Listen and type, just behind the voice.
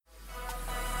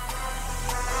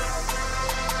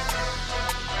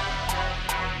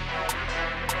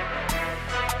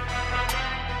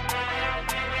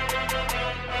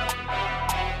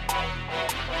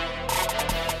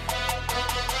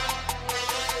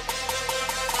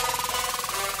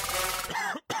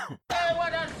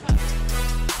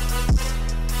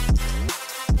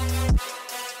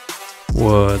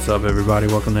What's up, everybody?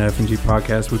 Welcome to FnG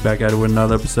Podcast. We're back at it with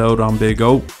another episode. I'm Big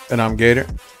O. And I'm Gator.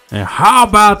 And how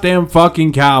about them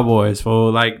fucking Cowboys,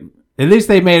 fool? Like, at least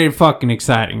they made it fucking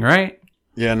exciting, right?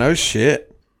 Yeah, no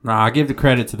shit. Nah, I give the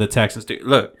credit to the Texans, dude.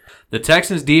 Look, the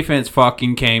Texans defense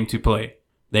fucking came to play.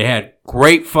 They had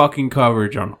great fucking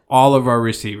coverage on all of our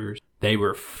receivers. They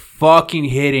were fucking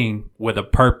hitting with a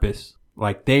purpose.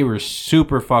 Like, they were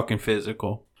super fucking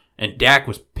physical. And Dak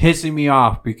was pissing me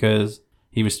off because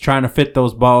he was trying to fit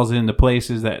those balls into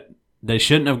places that they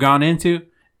shouldn't have gone into.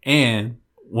 And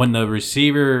when the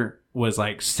receiver was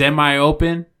like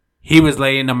semi-open, he was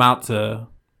laying them out to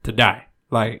die.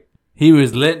 Like, he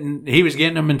was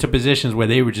getting them into positions where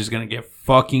they were just going to get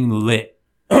fucking lit.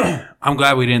 I'm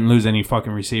glad we didn't lose any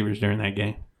fucking receivers during that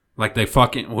game. Like, they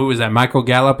fucking, who was that, Michael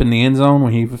Gallup in the end zone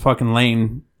when he was fucking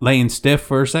laying stiff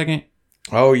for a second?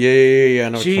 Oh, yeah. I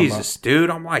know Jesus, dude.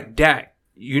 I'm like, Dak,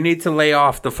 you need to lay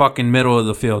off the fucking middle of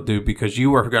the field, dude, because you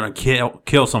were going to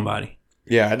kill somebody.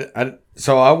 Yeah, I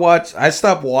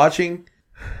stopped watching.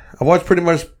 I watched pretty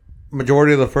much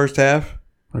majority of the first half.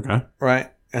 Okay.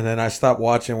 Right? And then I stopped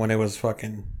watching when it was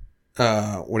fucking,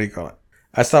 what do you call it?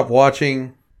 I stopped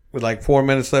watching with like 4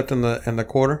 minutes left in the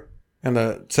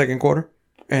second quarter.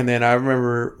 And then I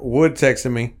remember Wood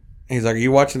texting me. He's like, are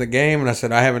you watching the game? And I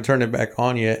said, I haven't turned it back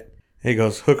on yet. He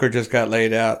goes, Hooker just got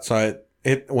laid out. So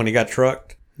when he got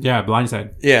trucked. Yeah,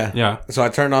 blindside. Yeah. So I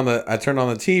turned on the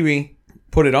TV,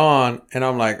 put it on, and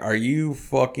I'm like, are you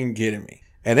fucking kidding me?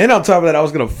 And then on top of that, I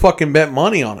was going to fucking bet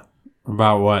money on it.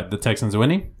 About what? The Texans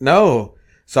winning? No.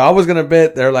 So I was going to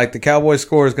bet the Cowboys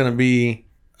score is going to be,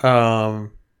 it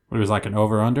was like an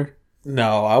over-under?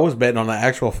 No, I was betting on the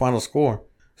actual final score.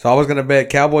 So I was going to bet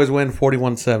Cowboys win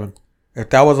 41-7. If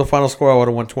that was the final score, I would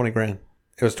have won $20,000.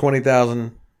 It was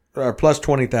 20,000 or plus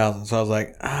 20,000. So I was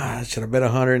like, I should have bet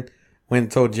 100. Went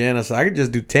and told Jen, I said, I could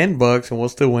just do $10 and we'll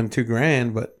still win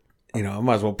 $2,000. But, I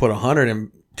might as well put 100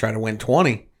 and try to win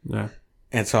 20. Yeah.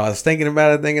 And so I was thinking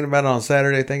about it on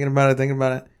Saturday, thinking about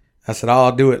it. I said,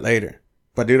 I'll do it later.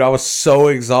 But, dude, I was so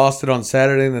exhausted on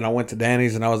Saturday. And then I went to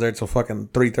Danny's and I was there till fucking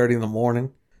 3:30 in the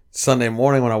morning. Sunday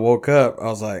morning when I woke up, I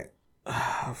was like,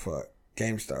 fuck,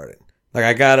 game started. Like,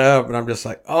 I got up and I was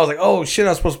like, oh, shit, I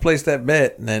was supposed to place that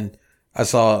bet. And then I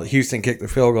saw Houston kick the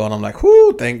field goal and I'm like,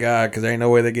 whoo, thank God, because there ain't no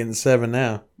way they're getting 7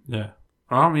 now. Yeah.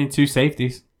 Well, I mean, 2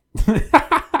 safeties.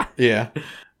 Yeah.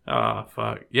 Oh,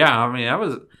 fuck. Yeah, I mean,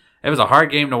 it was a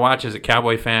hard game to watch as a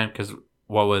Cowboy fan because,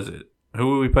 what was it?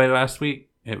 Who did we play last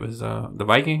week? It was the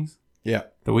Vikings? Yeah.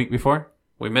 The week before?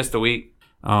 We missed a week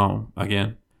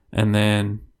again. And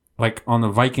then, like, on the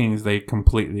Vikings, they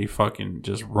completely fucking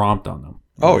just romped on them.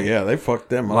 Oh, yeah, they fucked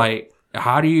them up. Like,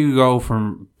 how do you go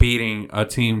from beating a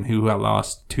team who had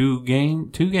lost two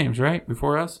games, right?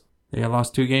 Before us? They had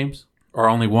lost 2 games? Or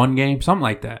only 1 game? Something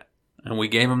like that. And we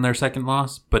gave them their second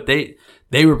loss. But they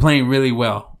were playing really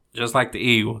well, just like the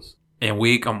Eagles. And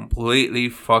we completely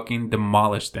fucking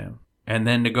demolished them. And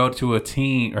then to go to a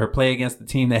team, or play against the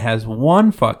team that has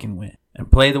 1 fucking win,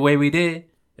 and play the way we did,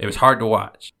 it was hard to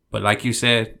watch. But like you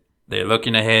said, they're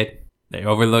looking ahead. They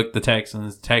overlooked the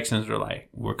Texans. Texans were like,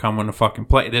 we're coming to fucking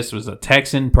play. This was a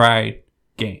Texan pride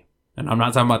game. And I'm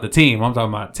not talking about the team. I'm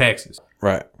talking about Texas.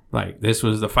 Right. Like, this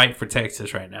was the fight for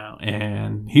Texas right now.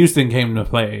 And Houston came to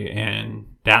play. And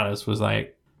Dallas was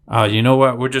like, you know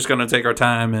what? We're just going to take our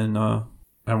time and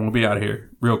we'll be out of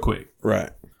here real quick.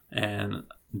 Right. And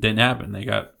didn't happen. They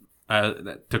got,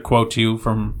 to quote you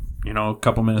from, a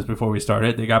couple minutes before we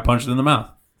started, they got punched in the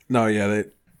mouth. No, yeah.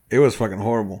 It was fucking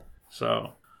horrible.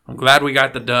 So I'm glad we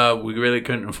got the dub. We really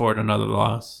couldn't afford another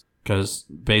loss because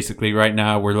basically right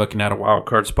now we're looking at a wild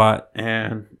card spot,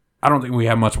 and I don't think we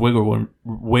have much wiggle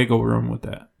room with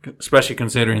that, especially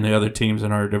considering the other teams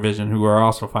in our division who are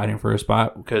also fighting for a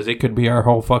spot, because it could be our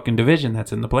whole fucking division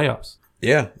that's in the playoffs.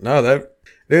 Yeah, no,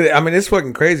 dude, I mean, it's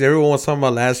fucking crazy. Everyone was talking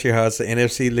about last year how it's the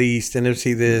NFC least,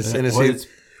 NFC this, NFC. Well, it's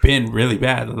been really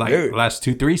bad, like the last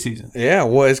 2-3 seasons. Yeah,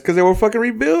 well, it's because they were fucking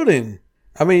rebuilding.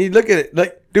 I mean, you look at it,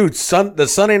 like, dude, the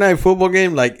Sunday night football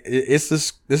game, like, this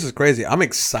is crazy. I'm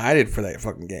excited for that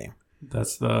fucking game.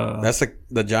 That's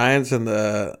the Giants and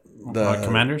the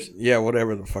Commanders? Yeah,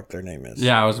 whatever the fuck their name is.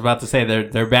 Yeah, I was about to say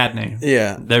their bad name.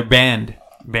 Yeah. Their band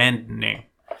name.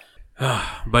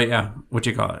 But yeah, what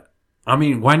you call it? I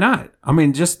mean, why not? I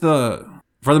mean,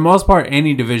 for the most part,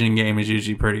 any division game is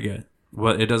usually pretty good.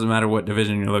 Well, it doesn't matter what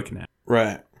division you're looking at.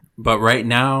 Right. But right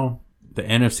now, the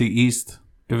NFC East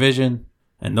division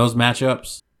and those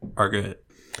matchups are good.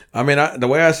 I mean, the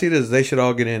way I see it is they should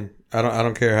all get in. I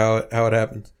don't care how it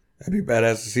happens. That'd be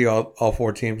badass to see all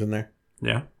 4 teams in there.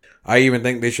 Yeah. I even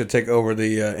think they should take over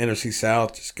the NFC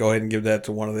South. Just go ahead and give that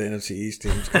to one of the NFC East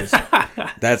teams. Cause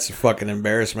That's a fucking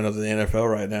embarrassment of the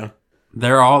NFL right now.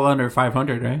 They're all under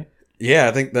 500, right? Yeah,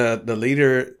 I think the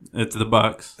leader. It's the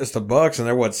Bucks. It's the Bucks, and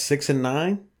they're what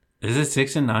 6-9. Is it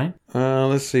 6-9?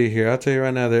 Let's see here. I'll tell you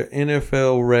right now, their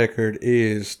NFL record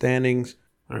is standings.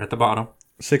 They're at the bottom.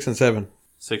 6-7.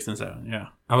 6-7. Yeah,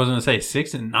 I was gonna say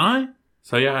 6-9.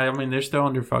 So yeah, I mean they're still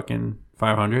under fucking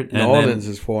 500. New Orleans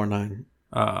is 4-9.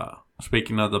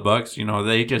 Speaking of the Bucks,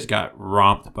 they just got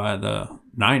romped by the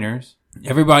Niners.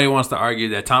 Everybody wants to argue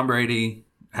that Tom Brady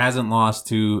hasn't lost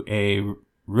to a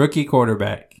rookie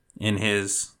quarterback in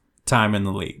his time in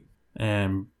the league,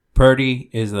 and Purdy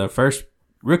is the first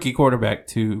rookie quarterback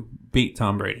to beat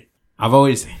Tom Brady. I've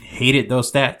always hated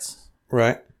those stats,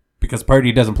 right? Because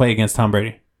Purdy doesn't play against Tom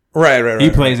Brady. Right.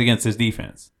 He plays against his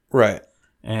defense, right?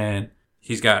 And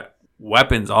he's got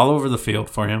weapons all over the field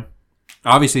for him.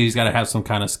 Obviously, he's got to have some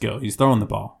kind of skill. He's throwing the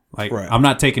ball. Right. I'm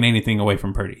not taking anything away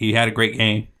from Purdy. He had a great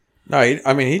game. No,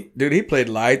 he played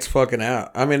lights fucking out.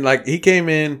 I mean, like, he came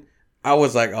in, I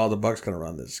was like, oh, the Bucks going to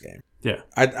run this game. Yeah.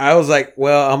 I was like,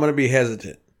 well, I'm going to be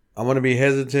hesitant.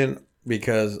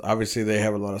 Because obviously they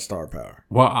have a lot of star power.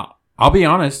 Well, I'll be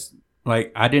honest.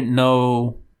 Like, I didn't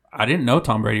know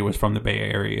Tom Brady was from the Bay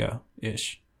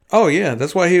Area-ish. Oh, yeah.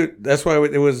 That's why it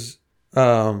was...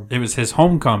 it was his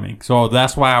homecoming, so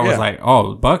that's why I was like, "Oh,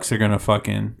 the Bucks are gonna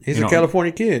fucking." He's a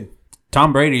California kid.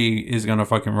 Tom Brady is gonna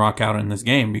fucking rock out in this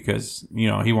game because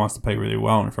he wants to play really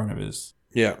well in front of his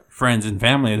friends and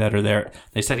family that are there.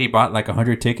 They said he bought like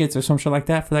 100 tickets or some shit like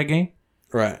that for that game,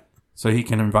 right? So he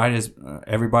can invite his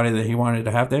everybody that he wanted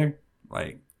to have there.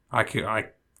 Like I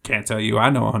can't tell you, I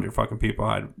know 100 fucking people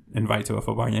I'd invite to a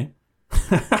football game.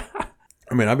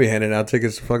 I mean, I'd be handing out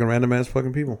tickets to fucking random ass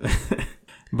fucking people.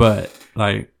 But,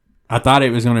 like, I thought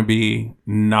it was going to be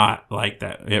not like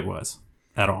that. It was.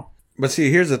 At all. But see,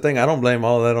 here's the thing. I don't blame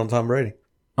all of that on Tom Brady.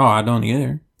 Oh, I don't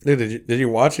either. Dude, did you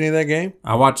watch any of that game?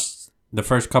 I watched the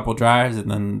first couple drives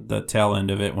and then the tail end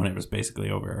of it when it was basically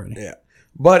over already. Yeah.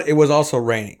 But it was also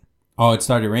raining. Oh, it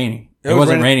started raining. It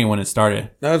wasn't raining when it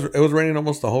started. No, it was raining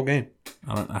almost the whole game.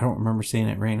 I don't remember seeing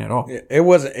it rain at all. It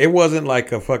wasn't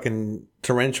like a fucking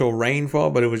torrential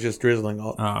rainfall, but it was just drizzling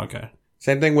all. Oh, okay.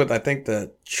 Same thing with, I think,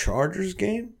 the Chargers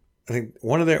game. I think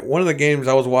one of the games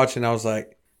I was watching, I was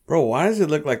like, bro, why does it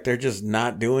look like they're just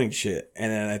not doing shit?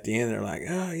 And then at the end, they're like,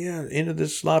 oh, yeah, end of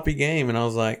this sloppy game. And I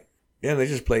was like, yeah, they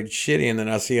just played shitty. And then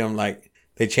I see them, like,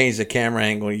 they changed the camera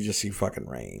angle and you just see fucking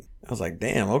rain. I was like,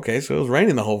 damn, okay, so it was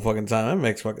raining the whole fucking time. That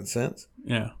makes fucking sense.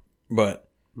 Yeah. But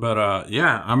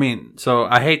yeah, I mean, so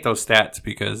I hate those stats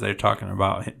because they're talking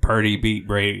about Purdy beat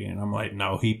Brady. And I'm like,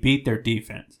 no, he beat their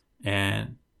defense.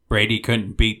 And Brady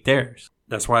couldn't beat theirs.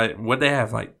 That's why, what'd they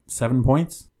have, like 7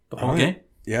 points the whole game?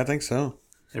 Yeah, I think so.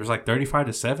 It was like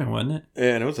 35-7, wasn't it?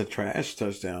 Yeah, and it was a trash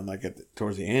touchdown, like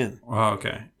towards the end. Oh,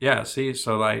 okay. Yeah, see,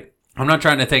 so like, I'm not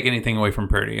trying to take anything away from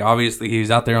Purdy. Obviously,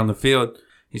 he's out there on the field.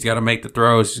 He's got to make the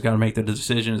throws. He's got to make the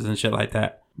decisions and shit like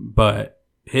that. But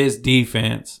his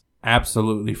defense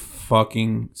absolutely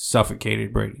fucking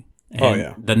suffocated Brady.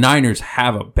 And the Niners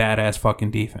have a badass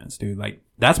fucking defense, dude. Like,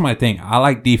 that's my thing. I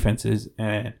like defenses,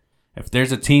 and if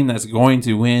there's a team that's going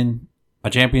to win a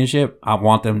championship, I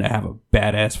want them to have a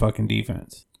badass fucking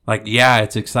defense. Like, yeah,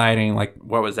 it's exciting. Like,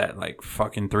 what was that? Like,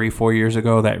 fucking 3-4 years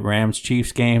ago, that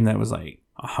Rams-Chiefs game that was like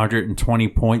 120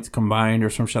 points combined or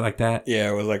some shit like that. Yeah,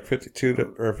 it was like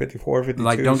 52 or 54, 52.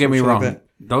 Like, don't get me wrong. Like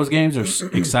those games are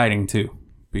exciting too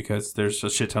because there's a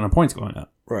shit ton of points going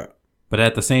up. Right. But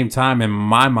at the same time, in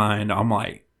my mind, I'm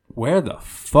like, where the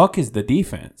fuck is the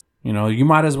defense? You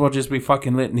might as well just be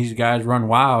fucking letting these guys run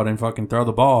wild and fucking throw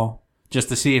the ball just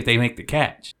to see if they make the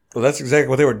catch. Well, that's exactly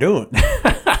what they were doing.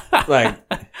 like,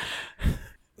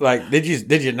 did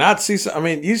you not see? I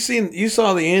mean, you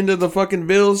saw the end of the fucking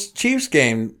Bills Chiefs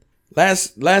game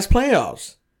last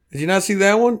playoffs. Did you not see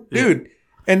that one, dude?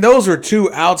 And those were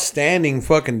two outstanding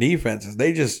fucking defenses.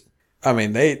 They just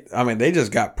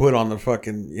got put on the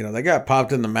fucking. They got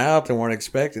popped in the mouth and weren't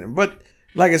expecting it, but.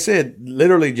 Like I said,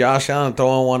 literally Josh Allen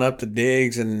throwing one up to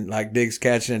Diggs and like Diggs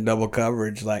catching in double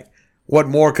coverage. Like, what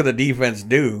more could the defense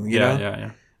do? You know?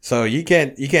 Yeah. So you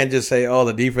can't just say, oh,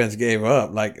 the defense gave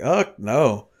up. Like,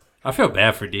 no. I feel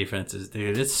bad for defenses,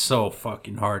 dude. It's so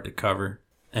fucking hard to cover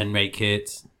and make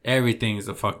hits. Everything's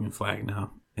a fucking flag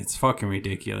now. It's fucking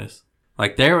ridiculous.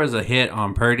 Like, there was a hit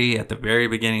on Purdy at the very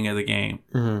beginning of the game.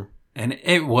 Mm-hmm. And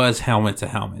it was helmet to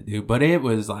helmet, dude. But it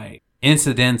was like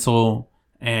incidental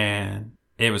and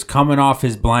it was coming off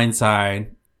his blind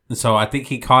side. And so I think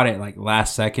he caught it like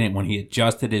last second. When he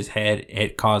adjusted his head,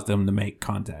 it caused him to make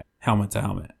contact. Helmet to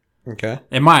helmet. Okay.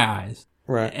 In my eyes.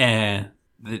 Right. And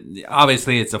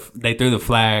obviously they threw the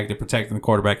flag to protect the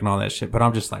quarterback and all that shit. But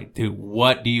I'm just like, dude,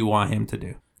 what do you want him to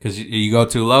do? Because you go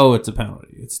too low, it's a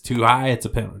penalty. It's too high, it's a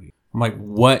penalty. I'm like,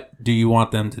 what do you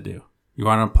want them to do? You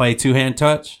want them to play two-hand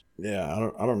touch?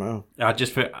 Yeah, I don't know. I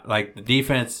just feel like the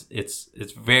defense, it's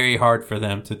very hard for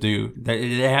them to do.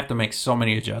 They have to make so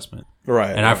many adjustments.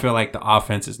 Right. And I feel like the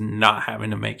offense is not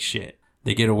having to make shit.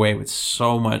 They get away with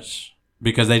so much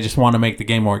because they just want to make the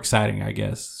game more exciting, I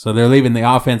guess. So they're leaving the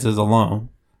offenses alone.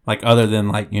 Like, other than,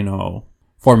 like, you know,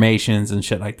 formations and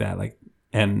shit like that. Like,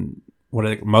 and what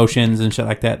are the motions and shit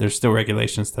like that. There's still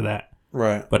regulations to that.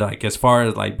 Right. But, like, as far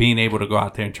as, like, being able to go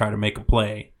out there and try to make a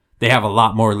play, they have a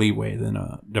lot more leeway than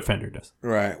a defender does.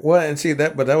 Right. Well, and see,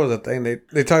 that was the thing.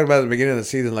 They talked about at the beginning of the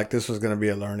season, like, this was going to be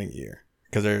a learning year.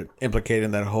 Because they're implicating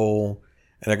that whole,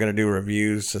 and they're going to do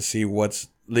reviews to see what's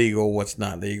legal, what's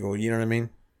not legal. You know what I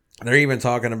mean? They're even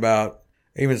talking about,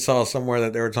 I even saw somewhere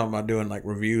that they were talking about doing, like,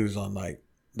 reviews on, like,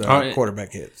 the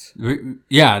quarterback hits.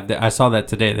 Yeah, I saw that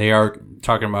today. They are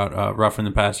talking about roughing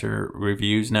the passer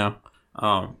reviews now.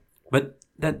 But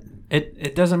that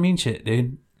it doesn't mean shit,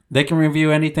 dude. They can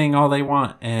review anything all they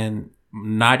want, and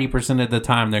 90% of the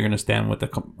time they're going to stand with the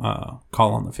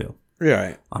call on the field.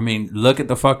 Right. I mean, look at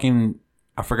the fucking...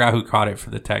 I forgot who caught it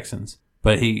for the Texans.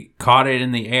 But he caught it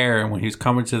in the air, and when he was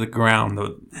coming to the ground,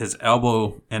 his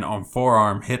elbow and on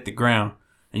forearm hit the ground.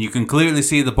 And you can clearly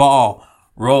see the ball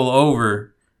roll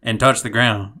over and touch the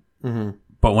ground. Mm-hmm.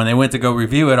 But when they went to go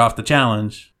review it off the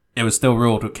challenge, it was still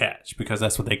ruled a catch because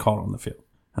that's what they called on the field.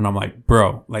 And I'm like,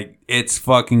 bro, like, it's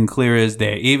fucking clear as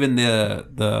day. Even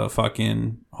the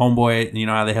fucking homeboy, you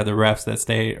know how they have the refs that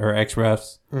stay, or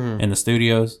ex-refs in the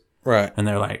studios? Right. And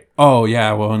they're like, oh,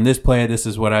 yeah, well, in this play, this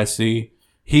is what I see.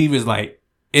 He was like,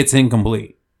 it's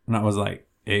incomplete. And I was like,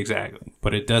 exactly.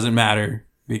 But it doesn't matter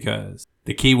because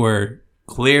the key word,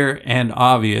 clear and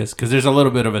obvious, because there's a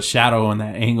little bit of a shadow on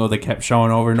that angle that kept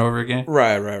showing over and over again.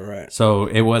 Right. So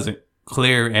it wasn't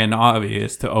clear and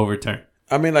obvious to overturn.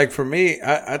 I mean, like, for me,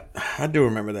 I do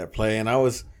remember that play, and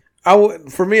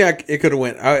for me, it could have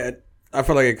went. I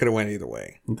feel like it could have went either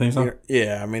way. You think so? You know,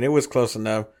 yeah, I mean, it was close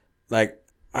enough. Like,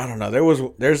 I don't know.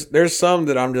 There's some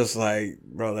that I'm just like,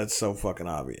 bro, that's so fucking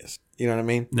obvious. You know what I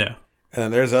mean? Yeah. And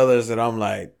then there's others that I'm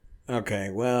like, okay,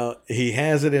 well, he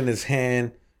has it in his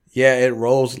hand. Yeah, it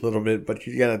rolls a little bit, but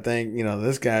you got to think, you know,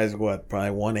 this guy's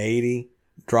probably 180,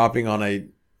 dropping on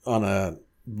a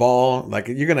ball. Like,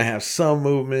 you're gonna have some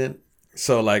movement.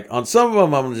 So, like, on some of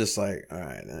them, I'm just like, all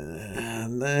right,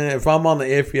 if I'm on the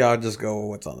iffy, I'll just go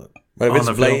what's on it. But if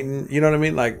it's blatant, you know what I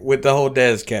mean? Like, with the whole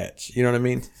Dez catch, you know what I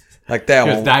mean? Like, that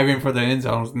one. Just diving for the end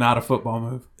zone is not a football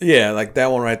move. Yeah, like,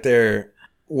 that one right there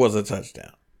was a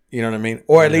touchdown. You know what I mean?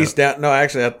 Or at least down. No,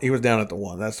 actually, he was down at the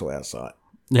 1. That's the way I saw it.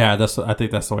 Yeah, I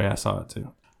think that's the way I saw it,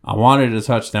 too. I wanted a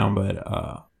touchdown, but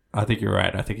I think you're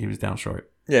right. I think he was down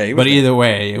short. Yeah, he was. But either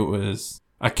way, it was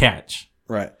a catch.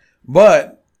 Right.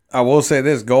 But I will say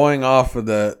this, going off of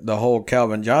the whole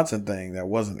Calvin Johnson thing, that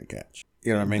wasn't a catch.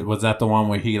 You know what I mean? Was that the one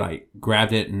where he, like,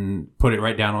 grabbed it and put it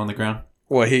right down on the ground?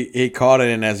 Well, he caught it,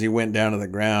 and as he went down to the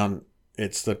ground,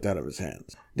 it slipped out of his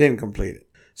hands. Didn't complete it.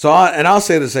 So, I'll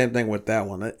say the same thing with that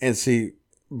one. And see,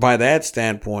 by that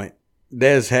standpoint,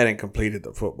 Dez hadn't completed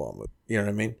the football move. You know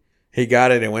what I mean? He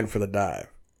got it and went for the dive.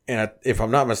 And if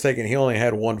I'm not mistaken, he only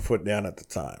had 1 foot down at the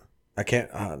time. I can't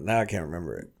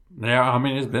remember it. Yeah, I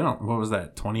mean, it's been, what was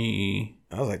that, 20?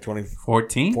 That was like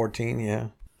 2014? 14, yeah.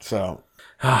 So.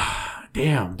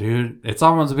 Damn, dude. It's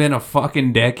almost been a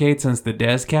fucking decade since the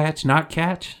Dez catch, not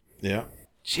catch. Yeah.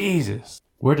 Jesus.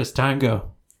 Where does time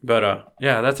go? But,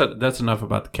 yeah, that's enough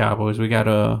about the Cowboys. We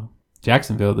got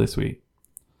Jacksonville this week.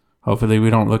 Hopefully we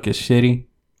don't look as shitty.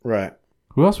 Right.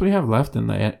 Who else we have left in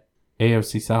the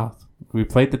AFC South? We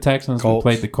played the Texans. Colts.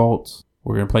 We played the Colts.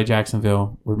 We're going to play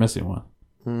Jacksonville. We're missing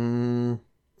one.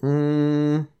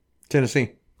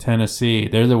 Tennessee.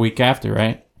 They're the week after,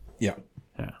 right? Yeah.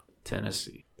 Yeah.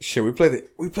 Tennessee. Shit, we play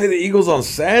the Eagles on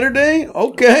Saturday?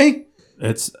 Okay.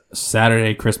 It's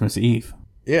Saturday, Christmas Eve.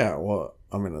 Yeah, well,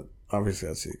 I mean, obviously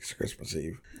that's Christmas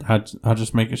Eve. I'll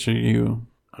just making sure you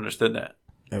understood that.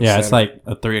 Yeah, Saturday. It's like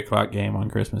a 3:00 game on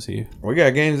Christmas Eve. We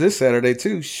got games this Saturday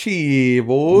too. Shit,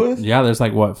 boys. Yeah, there's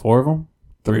like, what, 4 of them?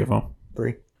 3 of them.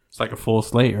 3. It's like a full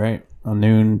slate, right? On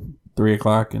noon,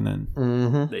 3:00, and then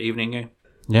the evening game.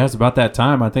 Yeah, it's about that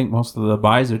time. I think most of the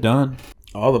buys are done.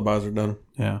 All the buys are done.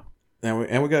 Yeah.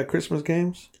 And we got Christmas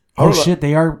games. Oh shit,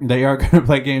 they are going to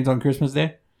play games on Christmas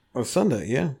Day? Oh, Sunday,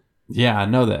 yeah. Yeah, I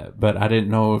know that, but I didn't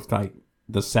know if like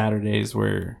the Saturdays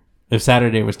if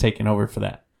Saturday was taking over for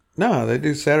that. No, they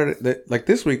do Saturday. Like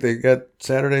this week, they got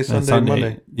Saturday, Sunday,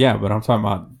 Monday. Yeah, but I'm talking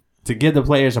about to give the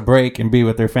players a break and be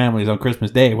with their families on Christmas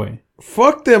Day away.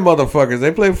 Fuck them motherfuckers.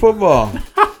 They play football.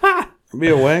 Be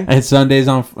away. And Sundays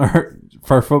on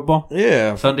for football?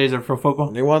 Yeah. Sundays are for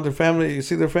football? They want their family. You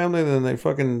see their family, then they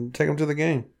fucking take them to the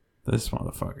game. This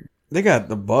motherfucker. They got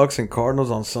the Bucks and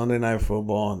Cardinals on Sunday Night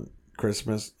Football on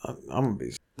Christmas. I'm going to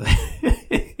be...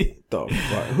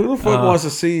 Who the fuck wants to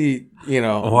see,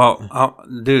 Well,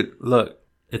 dude, look.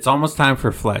 It's almost time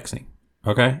for flexing,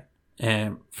 okay?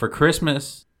 And for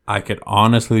Christmas, I could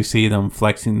honestly see them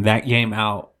flexing that game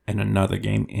out and another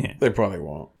game in. They probably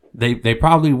won't. They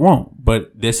probably won't,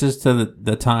 but this is to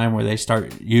the time where they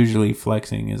start usually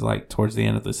flexing is like towards the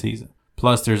end of the season.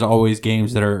 Plus, there's always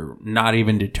games that are not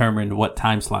even determined what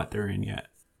time slot they're in yet.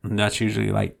 And that's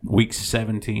usually like weeks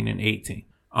 17 and 18.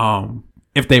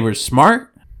 If they were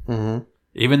smart,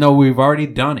 even though we've already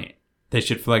done it, they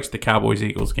should flex the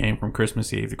Cowboys-Eagles game from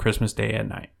Christmas Eve to Christmas Day at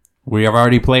night. We have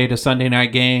already played a Sunday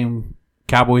night game,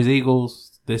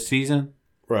 Cowboys-Eagles, this season.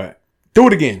 Right. Do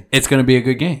it again. It's going to be a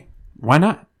good game. Why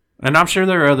not? And I'm sure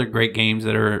there are other great games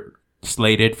that are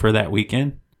slated for that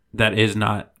weekend. That is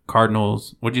not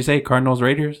Cardinals. What'd you say?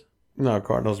 Cardinals-Raiders? No,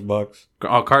 Cardinals-Bucks.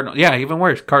 Oh, Cardinals. Yeah, even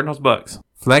worse. Cardinals-Bucks.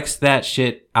 Flex that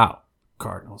shit out.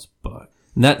 Cardinals-Bucks.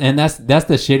 And that's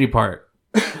the shitty part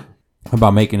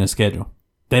about making a schedule.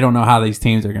 They don't know how these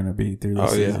teams are going to be through the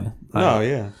season.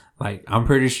 Like, I'm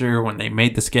pretty sure when they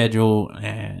made the schedule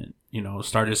and,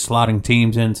 started slotting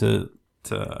teams into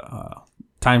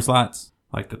time slots,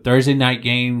 like the Thursday night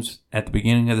games at the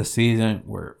beginning of the season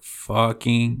were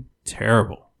fucking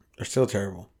terrible. They're still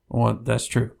terrible. Well, that's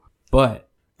true. But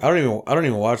I don't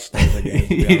even watch Thursday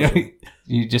games.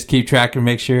 You just keep track and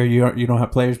make sure you don't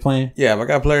have players playing? Yeah, if I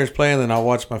got players playing, then I'll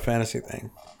watch my fantasy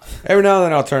thing. Every now and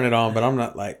then I'll turn it on, but I'm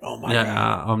not like, oh my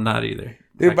God. I'm not either.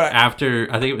 Dude, like but I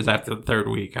think it was after the third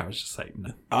week, I was just like,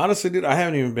 no. Honestly, dude, I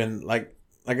haven't even been like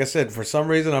I said, for some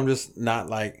reason, I'm just not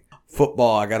like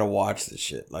football. I got to watch this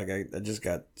shit. Like I just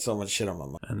got so much shit on my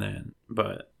mind.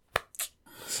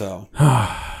 So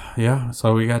yeah.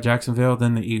 So we got Jacksonville,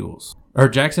 then the Eagles, or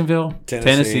Jacksonville,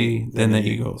 Tennessee, then the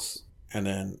Eagles, and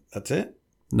then that's it.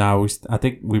 No, I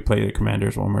think we play the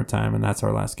Commanders one more time, and that's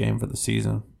our last game for the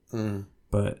season.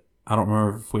 But I don't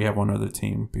remember if we have one other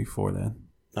team before then.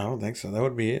 I don't think so. That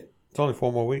would be it. It's only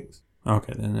 4 more weeks.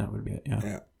 Okay, then that would be it.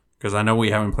 Yeah. Because I know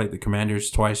we haven't played the Commanders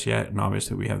twice yet, and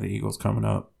obviously we have the Eagles coming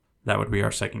up. That would be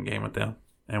our second game with them,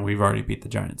 and we've already beat the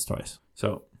Giants twice.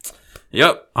 So,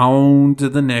 yep, on to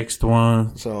the next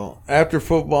one. So after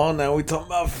football, now we talking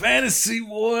about fantasy,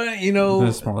 boy.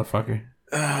 This motherfucker.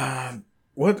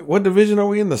 What division are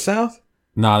we in? The South?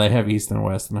 No, they have East and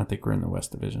West, and I think we're in the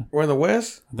West division. We're in the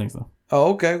West? I think so.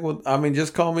 Oh, okay. Well, I mean,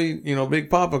 just call me, Big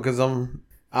Papa, because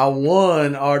I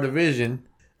won our division.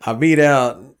 I beat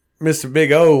out Mr.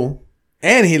 Big O,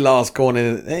 and he lost going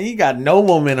in. And he got no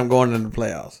momentum going into the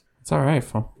playoffs. It's all right,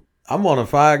 fool. I'm on a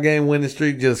 5-game winning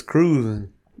streak, just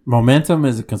cruising. Momentum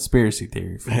is a conspiracy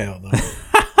theory, fool. Hell no.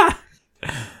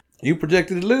 You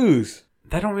projected to lose.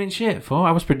 That don't mean shit, fool.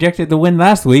 I was projected to win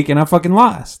last week, and I fucking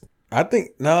lost. I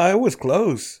think, no, it was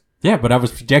close. Yeah, but I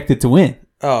was projected to win.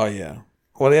 Oh, yeah.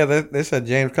 Well, yeah, they said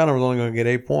James Conner was only going to get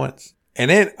 8 points. And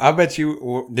then, I bet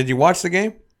you, did you watch the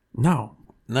game? No.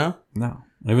 No? No.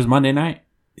 It was Monday night?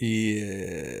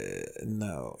 Yeah.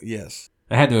 No. Yes.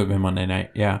 It had to have been Monday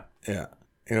night, yeah. Yeah.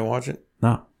 You didn't watch it?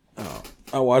 No. Oh.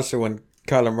 I watched it when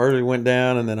Kyler Murray went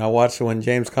down, and then I watched it when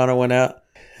James Conner went out.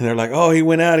 And they're like, oh, he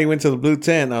went out. He went to the blue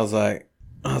tent. And I was like,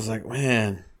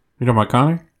 man. You know about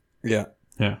Connor? Yeah.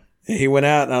 Yeah. And he went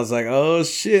out, and I was like, oh,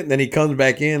 shit. And then he comes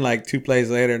back in like 2 plays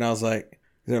later, and I was like,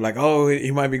 they're like, oh,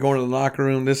 he might be going to the locker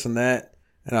room, this and that.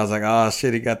 And I was like, oh,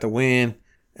 shit, he got the win.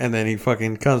 And then he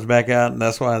fucking comes back out, and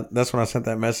that's when I sent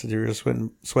that message. You were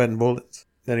sweating bullets.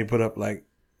 Then he put up like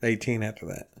 18 after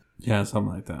that. Yeah,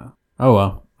 something like that. Oh,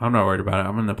 well. I'm not worried about it.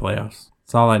 I'm in the playoffs.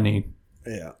 That's all I need.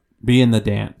 Yeah. Be in the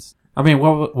dance. I mean,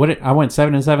 I went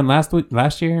 7-7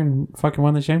 last year and fucking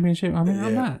won the championship. I mean,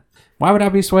 I'm not. Why would I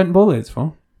be sweating bullets,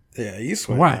 fool? Yeah, you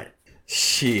sweat. Why? Like,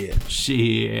 shit.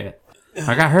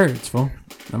 I got hurt, fool.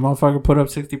 That motherfucker put up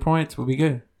 60 points. We'll be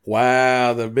good.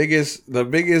 Wow, the biggest.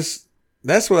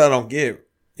 That's what I don't get.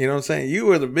 You know what I'm saying? You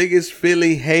were the biggest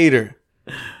Philly hater,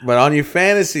 but on your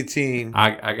fantasy team,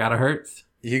 I got a Hurts.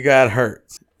 You got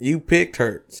Hurts. You picked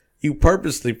Hurts. You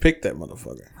purposely picked that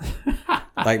motherfucker.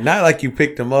 Like, not like you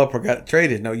picked him up or got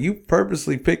traded. No, you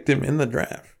purposely picked him in the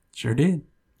draft. Sure did.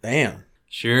 Damn.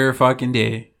 Sure fucking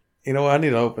did. You know what? I need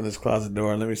to open this closet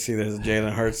door and let me see there's a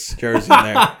Jalen Hurts jersey in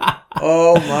there.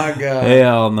 Oh, my God.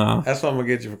 Hell no. That's what I'm going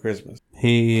to get you for Christmas.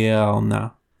 Hell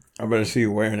no. I better see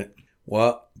you wearing it.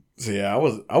 Well, so yeah,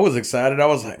 I was excited. I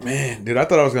was like, man, dude, I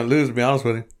thought I was going to lose, to be honest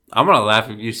with you. I'm going to laugh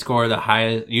if you score the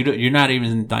highest. You're not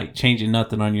even like changing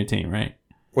nothing on your team, right?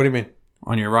 What do you mean?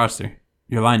 On your roster.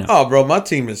 Your lineup. Oh, bro, my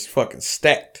team is fucking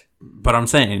stacked. But I'm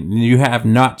saying you have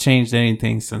not changed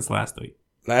anything since last week.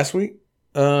 Last week?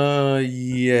 Yeah.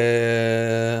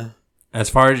 As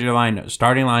far as your lineup,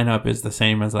 starting lineup is the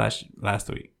same as last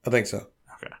week. I think so.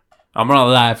 Okay. I'm gonna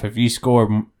laugh if you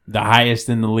score the highest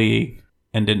in the league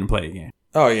and didn't play again.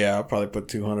 Oh yeah, I'll probably put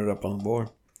 200 up on the board.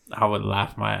 I would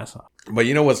laugh my ass off. But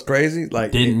you know what's crazy?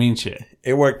 Like, Didn't mean shit.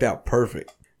 It worked out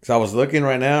perfect. Because I was looking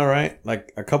right now, right?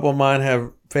 Like, a couple of mine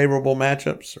have favorable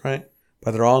matchups, right?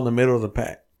 But they're all in the middle of the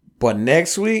pack. But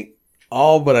next week,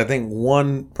 all but I think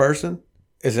one person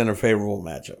is in a favorable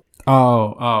matchup.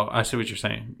 Oh, I see what you're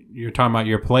saying. You're talking about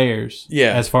your players.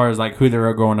 Yeah. As far as like who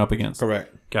they're going up against.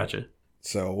 Correct. Gotcha.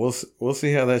 So we'll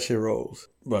see how that shit rolls.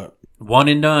 But one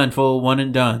and done, fool. One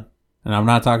and done. And I'm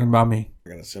not talking about me. I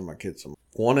gotta send my kids some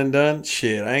one and done.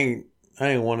 Shit, I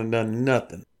ain't one and done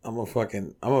nothing. I'm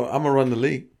gonna run the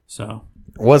league. So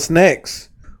what's next?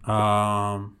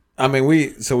 I mean,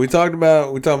 we talked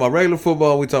about regular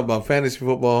football. We talked about fantasy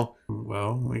football.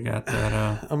 Well, we got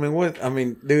that.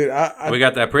 Dude, we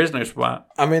got that prisoner spot.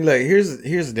 I mean, look, here's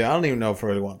the deal. I don't even know if I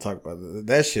really want to talk about that.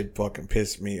 That shit fucking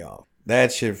pissed me off.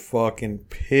 That shit fucking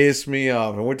pissed me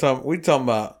off. And we talking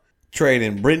about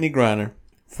trading Brittany Griner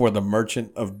for the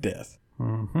Merchant of Death.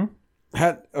 Mm-hmm.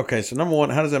 Okay, so number one,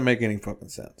 how does that make any fucking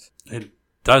sense? It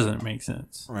doesn't make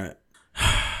sense. Right.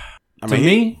 To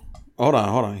me. Hold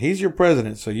on. He's your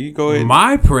president, so you go ahead.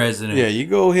 My president. Yeah, you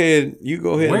go ahead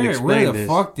and explain where the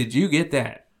fuck did you get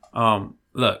that?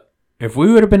 Look, if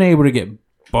we would have been able to get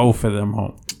both of them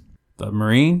home, the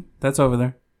Marine that's over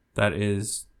there, that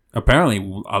is apparently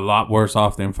a lot worse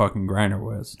off than fucking Griner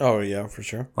was. Oh yeah, for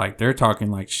sure. Like they're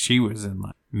talking like she was in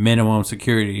like minimum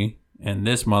security, and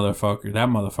that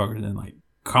motherfucker's in like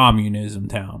communism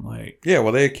town. Like yeah,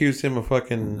 well they accused him of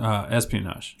fucking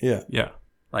espionage. Yeah.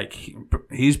 Like,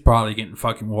 he's probably getting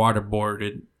fucking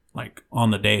waterboarded, like,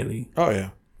 on the daily. Oh, yeah.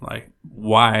 Like,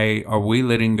 why are we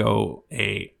letting go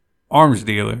a arms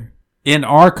dealer in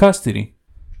our custody,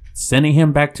 sending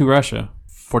him back to Russia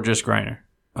for just Griner?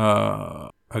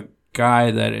 A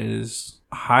guy that is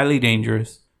highly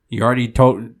dangerous. You already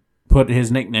put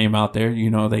his nickname out there. You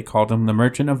know, they called him the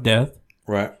Merchant of Death.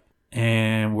 Right.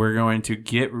 And we're going to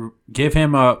give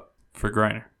him up for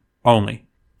Griner only.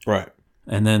 Right.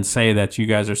 And then say that you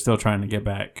guys are still trying to get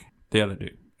back the other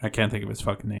dude. I can't think of his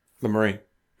fucking name. The Marine.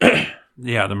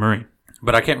 Yeah, the Marine.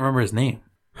 But I can't remember his name.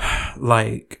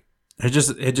 Like, it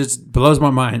just blows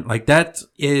my mind. Like, that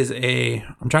is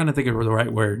I'm trying to think of the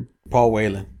right word. Paul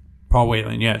Whelan.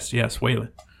 Yes,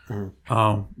 Whelan.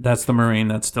 Mm-hmm. That's the Marine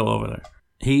that's still over there.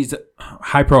 He's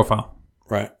high profile.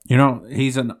 Right. You know,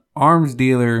 he's an arms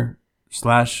dealer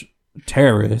 /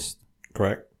 terrorist.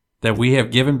 Correct. That we have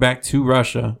given back to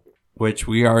Russia, which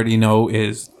we already know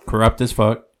is corrupt as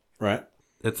fuck. Right.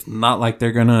 It's not like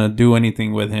they're going to do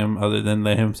anything with him other than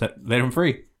let him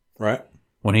free. Right.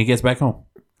 When he gets back home.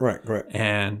 Right, correct.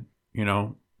 And, you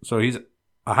know, so he's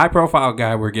a high-profile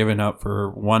guy we're giving up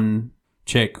for one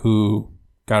chick who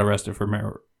got arrested for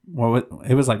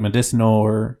it was like medicinal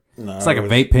or it's like a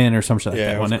vape pen or some shit like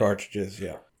that. Yeah, it was cartridges,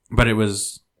 yeah. But it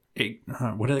was,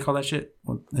 what do they call that shit?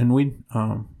 In weed?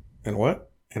 And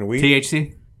what? In weed?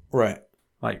 THC? Right.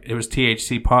 Like, it was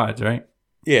THC pods, right?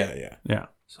 Yeah. Yeah.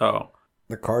 So.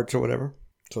 The carts or whatever.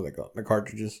 So they got the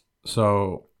cartridges.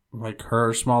 So, like,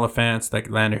 her small offense that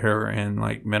landed her in,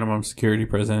 like, minimum security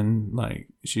prison. Like,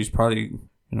 she's probably, you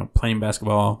know, playing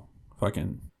basketball.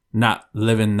 Fucking not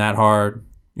living that hard.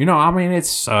 You know, I mean, it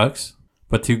sucks.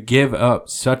 But to give up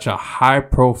such a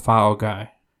high-profile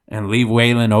guy and leave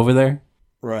Whelan over there.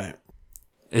 Right.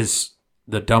 Is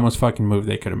the dumbest fucking move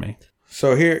they could have made.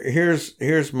 So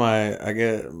here's my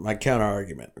counter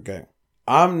argument. Okay,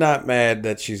 I'm not mad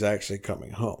that she's actually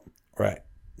coming home. Right,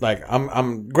 like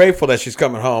I'm grateful that she's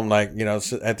coming home. Like, you know,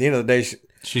 at the end of the day,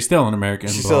 she's still an American.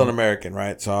 She's still an American,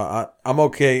 right? So I'm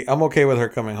okay. I'm okay with her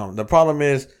coming home. The problem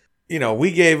is, you know,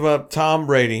 we gave up Tom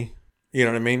Brady. You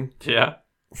know what I mean? Yeah.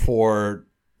 For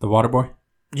the water boy.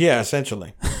 Yeah,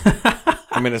 essentially.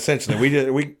 I mean, essentially,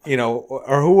 we you know,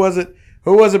 or who was it?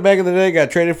 Who was it back in the day? Got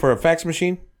traded for a fax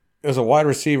machine. It was a wide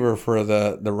receiver for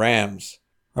the Rams.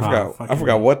 I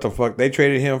forgot what the fuck they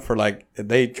traded him for. Like,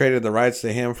 they traded the rights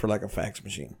to him for like a fax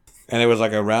machine, and it was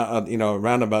like a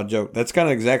roundabout joke. That's kind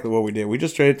of exactly what we did. We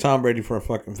just traded Tom Brady for a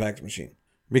fucking fax machine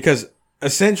because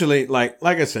essentially, like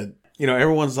I said, you know,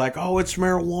 everyone's like, oh, it's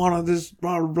marijuana, this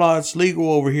blah blah blah, it's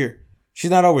legal over here. She's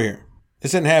not over here.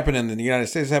 This didn't happen in the United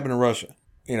States. It happened in Russia.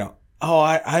 You know. Oh,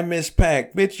 I miss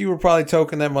Pac. Bitch, you were probably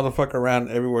toking that motherfucker around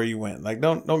everywhere you went. Like,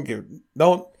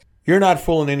 you're not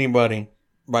fooling anybody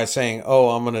by saying, oh,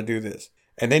 I'm going to do this.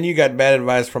 And then you got bad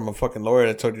advice from a fucking lawyer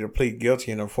that told you to plead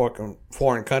guilty in a fucking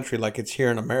foreign country like it's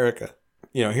here in America.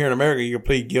 here in America, you can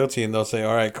plead guilty and they'll say,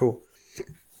 all right, cool.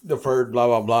 Deferred, blah,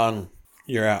 blah, blah, and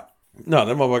you're out. No,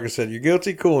 that motherfucker said, you're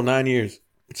guilty? Cool, 9 years.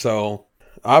 So,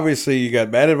 obviously, you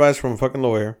got bad advice from a fucking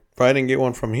lawyer. If I didn't get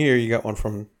one from here, you got one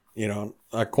from,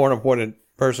 a court-appointed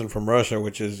person from Russia,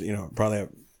 which is, probably a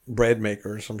bread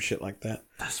maker or some shit like that.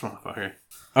 This motherfucker.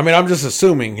 I mean, I'm just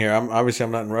assuming here. I'm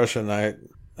not in Russia, and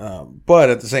but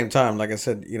at the same time, like I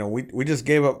said, we just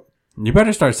gave up. You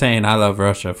better start saying I love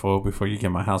Russia, fool, before you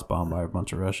get my house bombed by a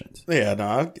bunch of Russians. Yeah,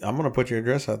 no, I'm going to put your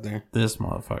address out there. This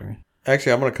motherfucker.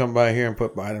 Actually, I'm going to come by here and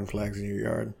put Biden flags in your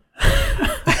yard.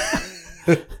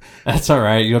 That's all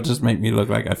right. You'll just make me look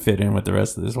like I fit in with the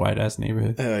rest of this white-ass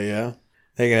neighborhood. Hell yeah.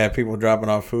 They can have people dropping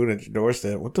off food at your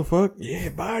doorstep. What the fuck? Yeah,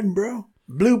 Biden, bro.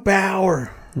 Blue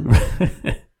power.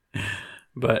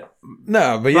 But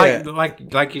no, but yeah,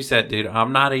 like you said, dude,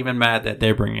 I'm not even mad that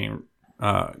they're bringing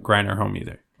Griner home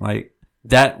either. Like,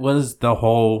 that was the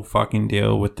whole fucking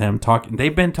deal with them talking.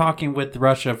 They've been talking with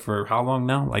Russia for how long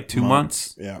now? Like 2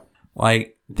 months? Yeah.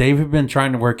 Like, they've been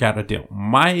trying to work out a deal.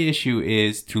 My issue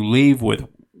is to leave with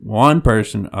one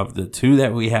person of the two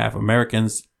that we have,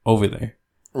 Americans over there.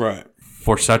 Right.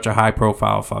 For such a high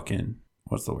profile fucking,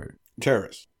 what's the word?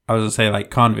 Terrorist. I was going to say like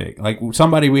convict. Like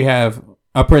somebody we have,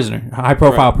 a prisoner, a high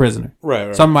profile prisoner.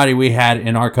 Right. Somebody we had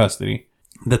in our custody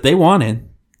that they wanted.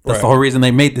 That's the whole reason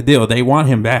they made the deal. They want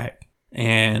him back.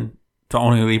 And to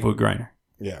only leave with Griner.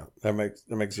 Yeah, that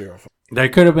makes zero sense. There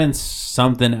could have been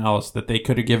something else that they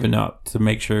could have given up to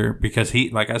make sure, because he,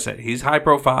 like I said, he's high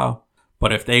profile.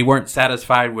 But if they weren't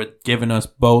satisfied with giving us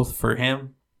both for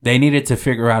him, they needed to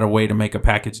figure out a way to make a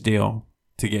package deal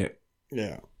to get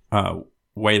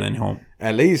Waylon home.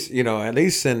 At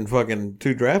least send fucking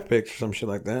 2 draft picks or some shit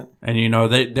like that.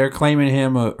 And they're claiming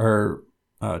him or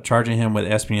charging him with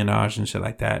espionage and shit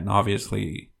like that. And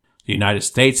obviously the United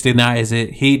States denies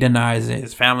it. He denies it.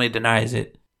 His family denies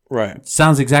it. Right.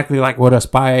 Sounds exactly like what a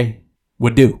spy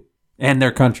would do in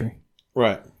their country.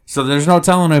 Right. So there's no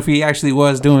telling if he actually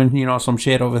was doing, some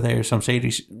shit over there, some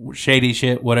shady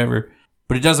shit, whatever.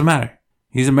 But it doesn't matter.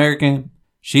 He's American.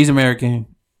 She's American.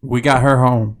 We got her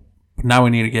home. But now we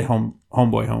need to get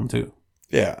homeboy home too.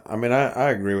 Yeah. I mean, I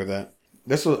agree with that.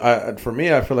 This was, for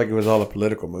me, I feel like it was all a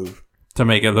political move. To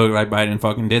make it look like Biden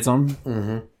fucking did something.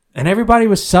 Mm-hmm. And everybody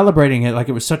was celebrating it like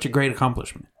it was such a great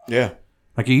accomplishment. Yeah.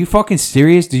 Like, are you fucking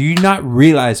serious? Do you not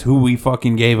realize who we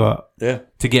fucking gave up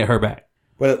to get her back?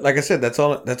 But like I said, that's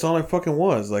all it fucking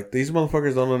was. Like, these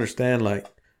motherfuckers don't understand. Like,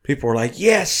 people are like,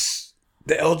 yes,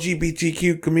 the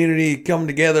LGBTQ community come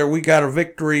together. We got a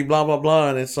victory, blah, blah,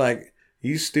 blah. And it's like,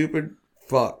 you stupid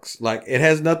fucks. Like, it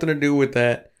has nothing to do with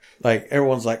that. Like,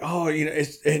 everyone's like, oh,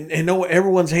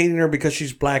 everyone's hating her because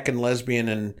she's black and lesbian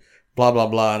and blah, blah,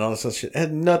 blah, and all this other shit. It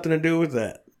had nothing to do with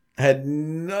that. Had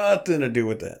nothing to do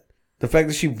with that. The fact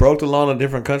that she broke the law in a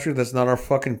different country, that's not our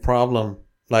fucking problem.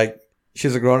 Like,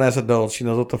 she's a grown-ass adult. She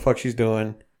knows what the fuck she's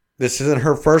doing. This isn't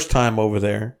her first time over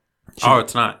there.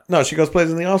 It's not. No, she goes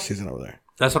plays in the off-season over there.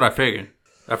 That's what I figured.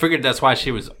 I figured that's why she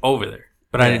was over there.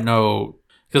 But I didn't know,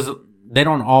 because they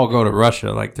don't all go to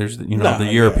Russia. Like, there's, the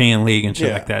European League and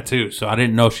shit like that, too. So I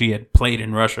didn't know she had played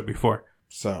in Russia before.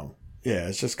 So, yeah,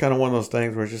 it's just kind of one of those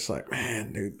things where it's just like,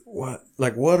 man, dude, what?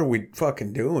 Like, what are we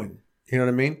fucking doing? You know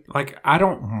what I mean? Like, I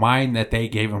don't mind that they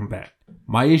gave him back.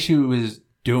 My issue is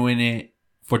doing it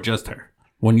for just her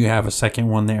when you have a second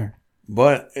one there.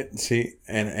 But,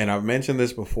 and I've mentioned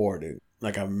this before, dude.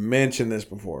 Like, I've mentioned this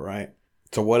before, right?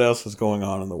 So what else is going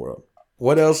on in the world?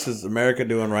 What else is America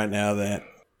doing right now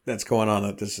that's going on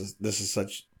that this is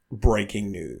such breaking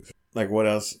news? Like, what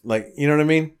else? Like, you know what I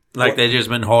mean? Like, they've just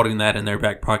been holding that in their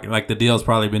back pocket. Like, the deal's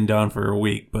probably been done for a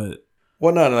week, but...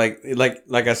 Well, no,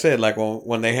 like I said, like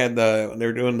when they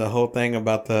were doing the whole thing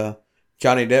about the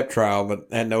Johnny Depp trial, but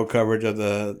had no coverage of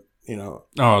the, the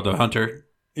Hunter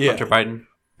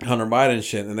Biden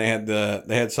shit, and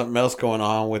they had something else going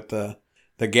on with the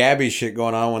Gabby shit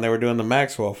going on when they were doing the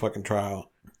Maxwell fucking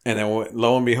trial, and then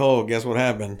lo and behold, guess what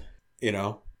happened?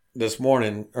 This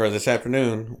morning or this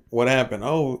afternoon, what happened?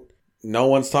 Oh, no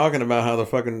one's talking about how the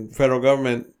fucking federal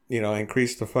government,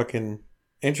 increased the fucking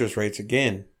interest rates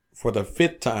again. For the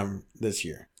 5th time this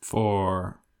year.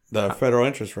 For the federal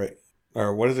interest rate.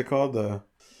 Or what is it called?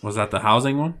 Was that the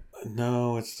housing one?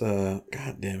 No, it's the...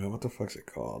 God damn it. What the fuck's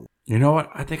it called? You know what?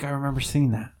 I think I remember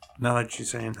seeing that. Now that you're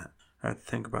saying that. I have to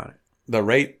think about it. The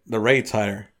rate's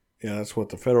higher. Yeah, that's what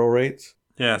the federal rates?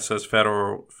 Yeah, it says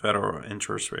federal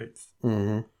interest rates.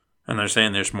 Mm-hmm. And they're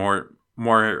saying there's more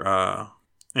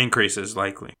increases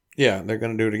likely. Yeah, they're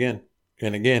going to do it again.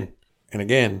 And again. And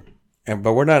again.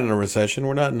 But we're not in a recession.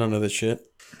 We're not in none of this shit.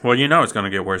 Well, it's going to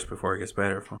get worse before it gets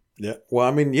better. Yeah. Well,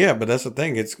 I mean, yeah, but that's the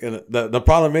thing. It's gonna. The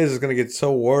problem is it's going to get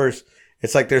so worse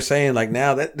It's like they're saying like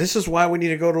now that this is why we need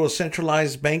to go to a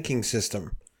centralized banking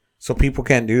system. So people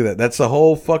can't do that. That's the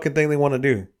whole fucking thing they want to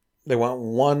do. They want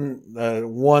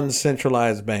one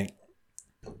centralized bank.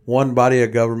 One body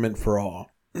of government for all.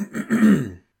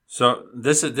 So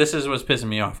this is what's pissing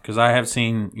me off because I have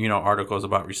seen, articles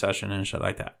about recession and shit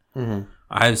like that. Mm-hmm.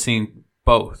 I have seen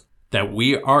both that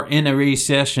we are in a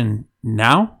recession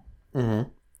now,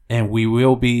 and we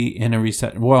will be in a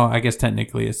recession. Well, I guess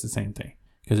technically it's the same thing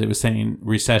because it was saying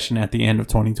recession at the end of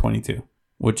 2022,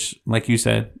 which, like you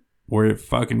said, we're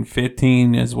fucking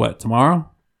 15 is what,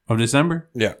 tomorrow of December?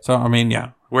 Yeah. So I mean,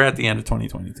 yeah, we're at the end of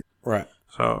 2022. Right.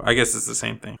 So I guess it's the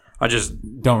same thing. I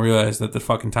just don't realize that the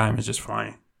fucking time is just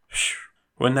flying.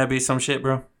 Wouldn't that be some shit,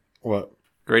 bro? What?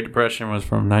 Great Depression was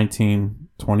from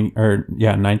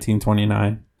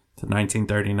 1929 to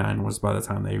 1939 was by the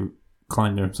time they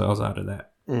climbed themselves out of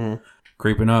that. Mm-hmm.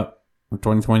 Creeping up.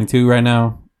 2022 right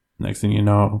now. Next thing you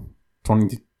know,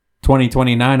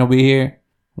 2029 will be here.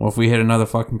 Well, if we hit another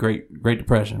fucking Great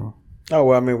Depression. Oh,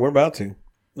 well, I mean, we're about to.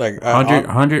 Like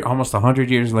 100, almost 100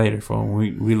 years later,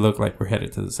 we look like we're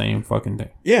headed to the same fucking thing.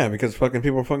 Yeah, because fucking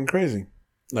people are fucking crazy.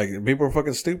 Like, people are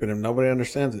fucking stupid and nobody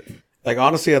understands it. Like,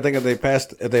 honestly, I think if they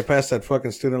passed that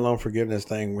fucking student loan forgiveness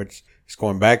thing, which is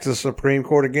going back to the Supreme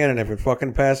Court again, and if it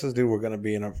fucking passes, dude, we're gonna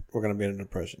be in a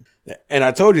depression. And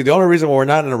I told you the only reason why we're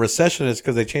not in a recession is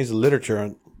because they changed the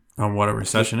literature on what a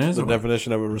recession is. The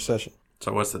definition of a recession.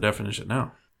 So what's the definition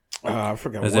now? I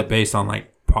forgot. Is it based on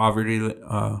like poverty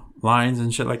lines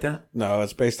and shit like that? No,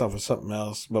 it's based off of something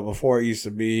else. But before it used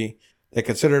to be, they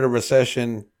considered a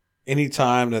recession any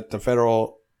time that the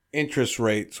federal interest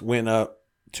rates went up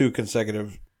 2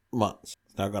 consecutive months.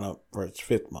 It's now gone up for its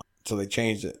 5th month. So they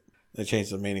changed it. They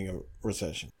changed the meaning of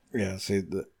recession. Yeah.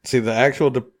 The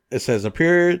actual, it says a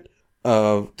period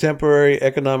of temporary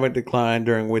economic decline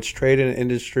during which trade and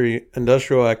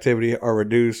industrial activity are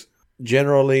reduced,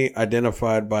 generally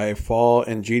identified by a fall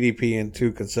in GDP in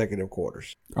 2 consecutive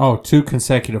quarters. Oh, 2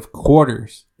 consecutive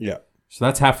quarters. Yeah. So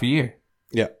that's half a year.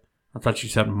 Yeah. I thought you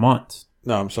said months.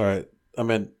 No, I'm sorry. I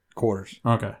meant quarters.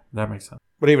 Okay, that makes sense.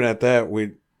 But even at that,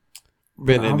 we've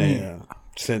been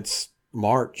since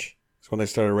March. That's when they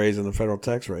started raising the federal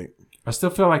tax rate. I still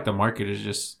feel like the market is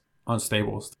just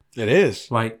unstable. It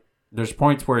is. Like, there's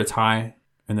points where it's high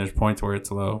and there's points where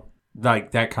it's low.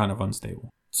 Like, that kind of unstable.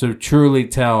 So truly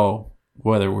tell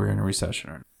whether we're in a recession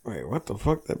or not. Wait, what the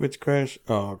fuck? That bitch crashed?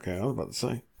 Oh, okay. I was about to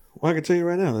say. Well, I can tell you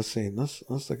right now. Let's see. Let's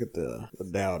look at the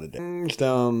Dow today. It's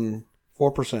down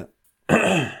 4%.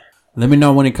 Let me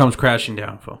know when it comes crashing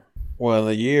down, Phil. Well,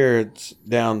 the year it's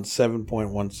down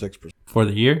 7.16%. For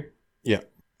the year? Yeah,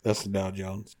 that's the Dow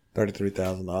Jones.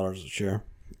 $33,000 a share.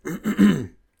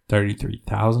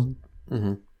 33,000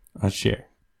 a share.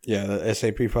 Yeah, the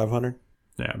S&P 500.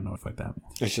 Yeah, I don't know what that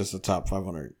means. It's just the top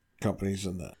 500 companies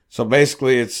in that. So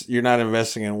basically, you're not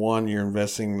investing in one. You're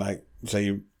investing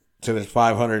say there's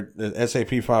 500. The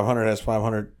S&P 500 has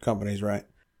 500 companies, right?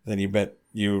 Then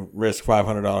you risk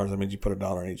 $500. That means you put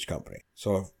 $1 in each company.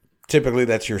 So typically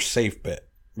that's your safe bet,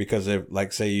 because if,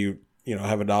 like, say you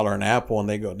have $1 in Apple and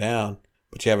they go down,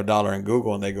 but you have $1 in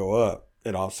Google and they go up,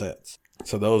 it offsets.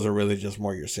 So those are really just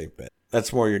more your safe bet.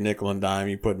 That's more your nickel and dime.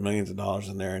 You put millions of dollars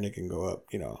in there and it can go up,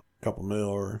 a couple mil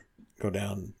or go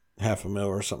down $500,000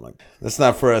 or something like that. That's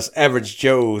not for us average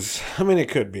Joes. I mean, it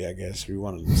could be, I guess, if you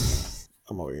wanted to.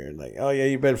 I'm over here and like, oh yeah,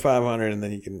 you bet 500 and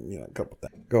then you can, a couple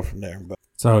things. Go from there. But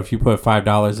so if you put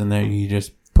 $5 in there, you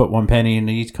just put 1 penny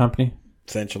into each company?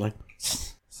 Essentially.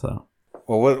 So.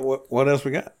 Well, what else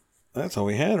we got? That's all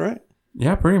we had, right?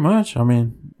 Yeah, pretty much. I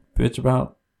mean, bitch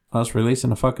about us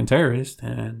releasing a fucking terrorist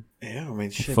and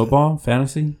shit. Football,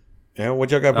 fantasy. Yeah,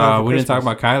 what y'all got planned for we Christmas? didn't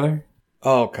talk about Kyler.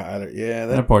 Oh, Kyler. Yeah.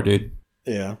 That poor dude.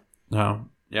 Yeah. No.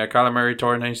 Yeah, Kyler Murray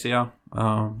tore an ACL.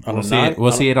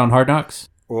 We'll see it on Hard Knocks.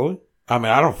 Really? I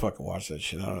mean, I don't fucking watch that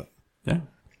shit. Yeah.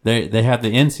 They have the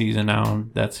end season now,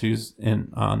 and that's who's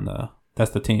in on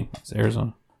that's the team. It's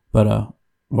Arizona. But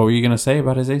what were you gonna say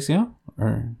about his ACL?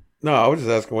 Or no, I was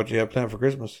just asking what you have planned for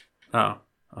Christmas. Oh,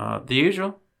 the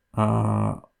usual.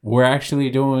 We're actually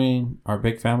doing our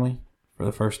big family for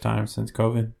the first time since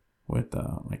COVID with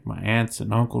like my aunts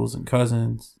and uncles and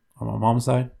cousins on my mom's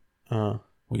side.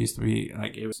 We used to be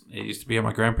it used to be at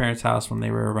my grandparents' house when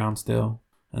they were around still,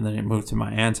 and then it moved to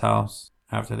my aunt's house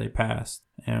after they passed,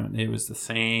 and it was the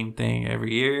same thing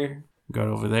every year. Go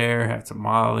over there, have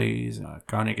tamales,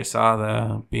 carne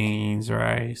asada, beans,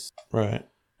 rice, right,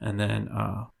 and then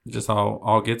just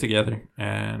all get together.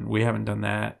 And we haven't done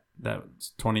that. That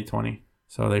was 2020,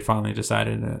 so they finally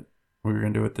decided that we were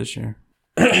gonna do it this year.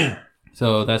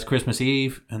 So that's Christmas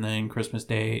Eve, and then Christmas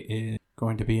Day is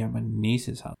going to be at my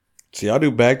niece's house. So y'all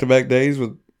do back-to-back days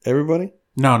with Everybody?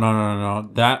 No.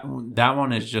 That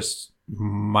one is just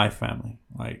my family,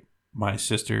 like my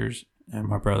sisters and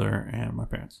my brother and my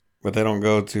parents. But they don't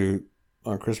go to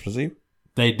on Christmas Eve?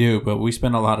 They do, but we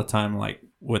spend a lot of time like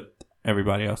with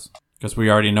everybody else because we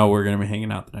already know we're going to be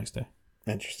hanging out the next day.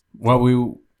 Interesting. Well,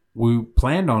 we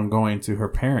planned on going to her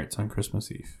parents on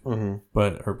Christmas Eve,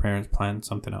 but her parents planned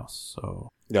something else. So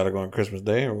gotta go on Christmas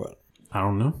Day or what? I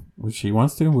don't know. If she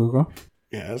wants to, we'll go.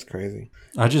 Yeah, that's crazy.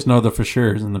 I just know the for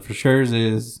sure's, and the for sure's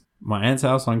is my aunt's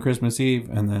house on Christmas Eve,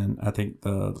 and then I think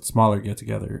the smaller get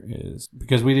together is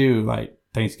because we do like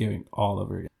Thanksgiving all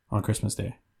over again on Christmas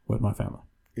Day with my family.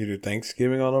 You do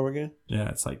Thanksgiving all over again? Yeah,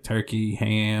 it's like turkey,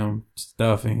 ham,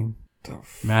 stuffing,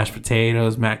 mashed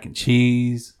potatoes, mac and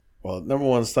cheese. Well, number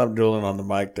one, stop drooling on the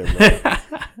mic there,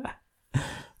 bro.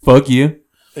 Fuck you.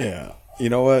 Yeah. You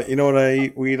know what? You know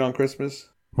what we eat on Christmas?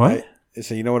 What?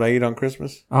 So you know what I eat on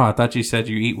Christmas? Oh, I thought you said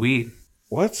you eat weed.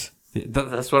 What?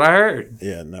 That's what I heard.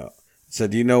 Yeah, no. So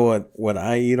do you know what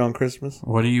I eat on Christmas?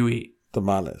 What do you eat?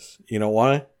 Tamales. You know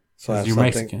why? So Because you're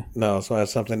Mexican. No, so I have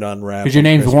something to unwrap. Because your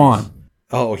name's Christmas. Juan.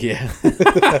 Oh, yeah.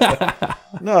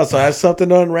 No, so I have something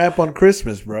to unwrap on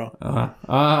Christmas, bro.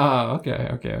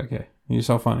 Okay. You're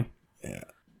so funny. Yeah.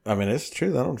 I mean, it's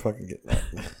true. I don't fucking get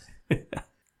that.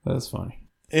 That's funny.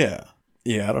 Yeah.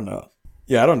 Yeah, I don't know.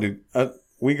 Yeah, I don't do...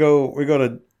 we go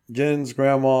to Jen's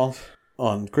grandma's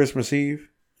on Christmas Eve,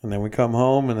 and then we come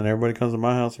home, and then everybody comes to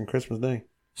my house on Christmas Day.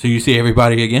 So you see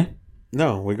everybody again?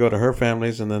 No, we go to her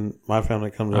family's, and then my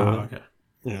family comes over. Okay.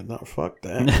 Yeah, no, fuck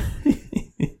that.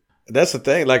 That's the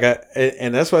thing. Like,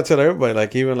 and that's what I tell everybody.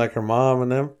 Like, even like her mom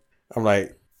and them, I'm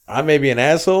like, I may be an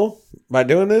asshole by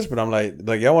doing this, but I'm like,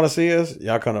 y'all want to see us?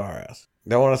 Y'all come to our house.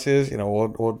 Don't want to see us? You know,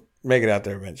 we'll make it out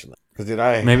there eventually.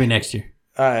 Because maybe next year.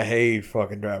 I hate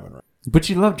fucking driving around. But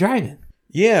you love driving.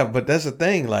 Yeah, but that's the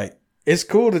thing. Like, it's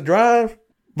cool to drive,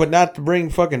 but not to bring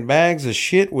fucking bags of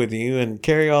shit with you and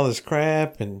carry all this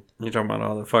crap. And you're talking about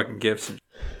all the fucking gifts.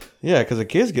 Yeah, because the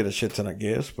kids get a shit ton of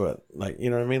gifts, but like, you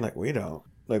know what I mean? Like, we don't.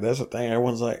 Like, that's the thing.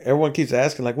 Everyone keeps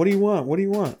asking, like, what do you want? What do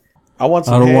you want? I want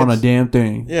some I don't heads. want a damn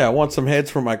thing. Yeah, I want some heads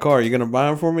for my car. Are you going to buy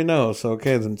them for me? No. So,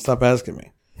 okay, then stop asking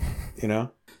me. You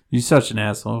know? You're such an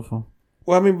asshole.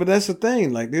 Well, I mean, but that's the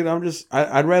thing. Like, dude,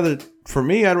 I'd rather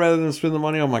them spend the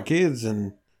money on my kids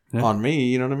and on me.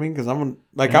 You know what I mean? Because I'm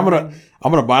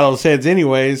gonna buy those heads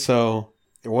anyways. So,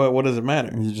 what does it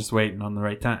matter? You're just waiting on the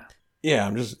right time. Yeah,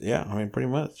 I mean, pretty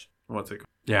much. What's it called?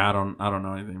 Yeah, I don't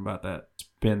know anything about that.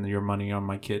 Spend your money on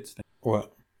my kids thing.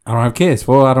 What? I don't have kids.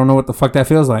 Well, I don't know what the fuck that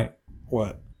feels like.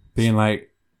 What? Being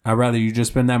like, I'd rather you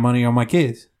just spend that money on my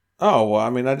kids. Oh, well, I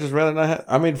mean, I just rather not have...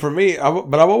 I mean, for me,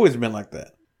 but I've always been like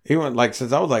that. Even, like,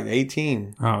 since I was, like,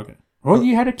 18. Oh, okay. Well,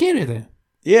 you had a kid then.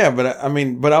 Yeah, but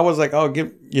I was like, oh,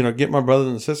 get my brothers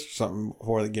and sisters something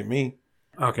before they get me.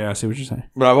 Okay, I see what you're saying.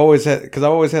 But I've always had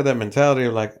that mentality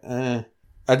of, like, I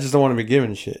just don't want to be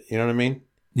given shit. You know what I mean?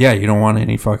 Yeah, you don't want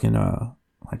any fucking,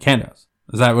 like, handouts.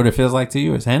 Is that what it feels like to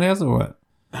you? Is handouts or what?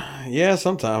 Yeah,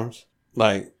 sometimes.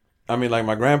 Like, I mean, like,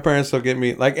 my grandparents will get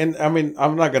me, like, and I mean,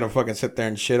 I'm not going to fucking sit there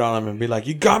and shit on them and be like,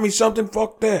 you got me something?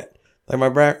 Fuck that. Like,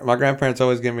 my grandparents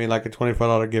always give me, like, a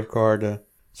 $25 gift card to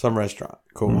some restaurant.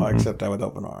 Cool. Mm-hmm. I accept that with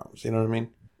open arms. You know what I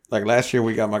mean? Like, last year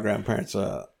we got my grandparents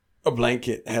a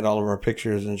blanket, had all of our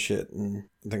pictures and shit. And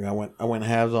I think I went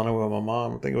halves on it with my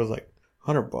mom. I think it was like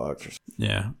 $100 or something.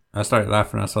 Yeah. I started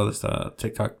laughing. I saw this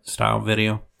TikTok style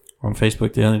video on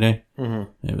Facebook the other day.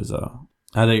 Mm-hmm. It was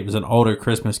I think it was an older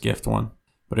Christmas gift one,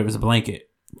 but it was a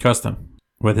blanket, custom,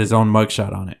 with his own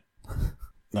mugshot on it.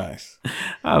 Nice.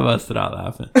 I busted out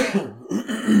laughing.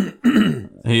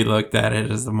 He looked at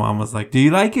it as the mom was like, "Do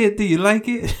you like it? Do you like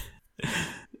it?"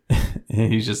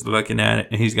 And he's just looking at it,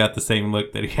 and he's got the same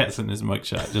look that he has in his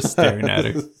mugshot, just staring at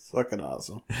her. Fucking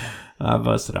awesome. I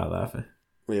busted out laughing.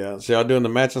 Yeah. So y'all doing the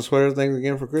matching sweater thing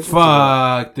again for Christmas?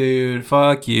 Fuck, dude.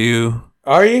 Fuck you.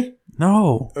 Are you?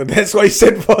 No. That's why you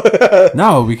said fuck.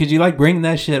 No, because you like bringing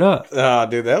that shit up. Nah,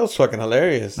 dude, that was fucking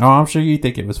hilarious. Oh, I'm sure you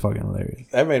think it was fucking hilarious.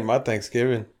 That made my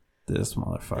Thanksgiving. This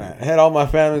motherfucker. I had all my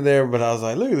family there, but I was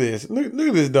like, look at this. Look at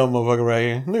this dumb motherfucker right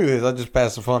here. Look at this. I just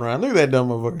passed the phone around. Look at that dumb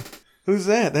motherfucker. Who's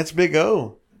that? That's Big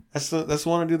O. That's the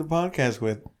one I do the podcast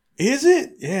with. Is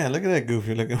it? Yeah, look at that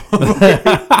goofy looking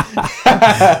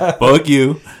motherfucker. Fuck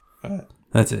you. Right.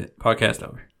 That's it. Podcast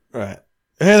over. Right.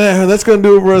 Hey, that's going to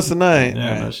do it for us tonight.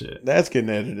 Yeah, right. No shit. That's getting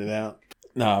edited out.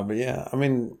 No, but yeah, I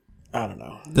mean, I don't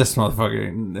know. This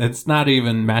motherfucker, it's not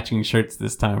even matching shirts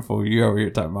this time, fool. You're over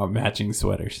here talking about matching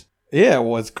sweaters. Yeah,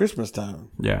 well, it's Christmas time.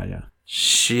 Yeah.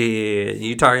 Shit.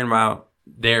 You talking about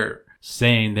they're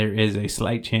saying there is a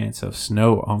slight chance of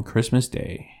snow on Christmas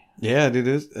Day. Yeah,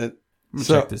 dude.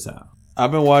 Check this out.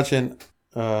 I've been watching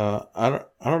I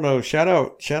don't know. Shout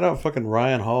out fucking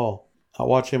Ryan Hall. I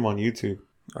watch him on YouTube.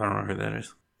 I don't know who that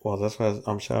is. Well, that's why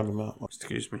I'm shouting him out.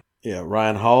 Excuse me. Yeah,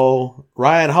 Ryan Hall.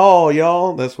 Ryan Hall,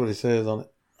 y'all. That's what he says on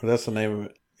it. That's the name of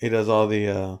it. He does all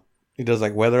the he does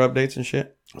like weather updates and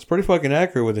shit. It's pretty fucking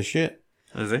accurate with his shit.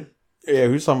 Is he? Yeah,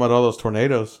 he was talking about all those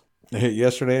tornadoes that hit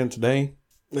yesterday and today.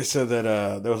 They said that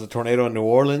there was a tornado in New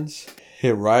Orleans.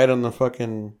 Hit right on the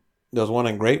fucking... There was one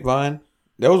in Grapevine.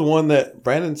 There was one that...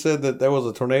 Brandon said that there was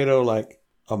a tornado like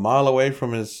a mile away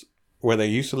from where they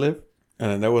used to live.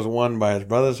 And then there was one by his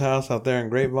brother's house out there in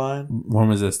Grapevine. When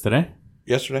was this? Today?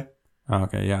 Yesterday. Oh,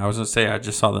 okay, yeah. I was going to say, I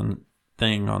just saw the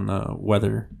thing on the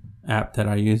weather app that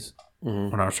I use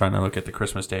when I was trying to look at the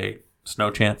Christmas Day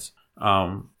snow chance.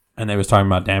 And they was talking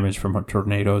about damage from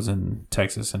tornadoes in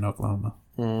Texas and Oklahoma.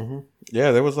 Mm-hmm.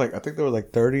 Yeah, there was like... I think there was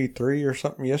like 33 or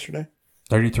something yesterday.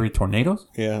 33 tornadoes?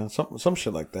 Yeah, some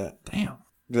shit like that. Damn.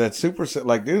 That super...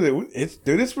 Like, it's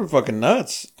been fucking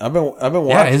nuts. I've been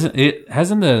watching... Yeah,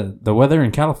 hasn't the weather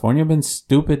in California been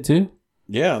stupid too?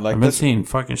 Yeah, like... I've been seeing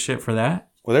fucking shit for that.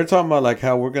 Well, they're talking about like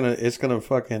how it's gonna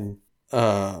fucking...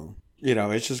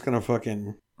 it's just gonna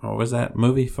fucking... What was that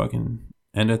movie? Fucking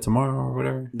End of Tomorrow or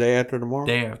whatever? Day After Tomorrow?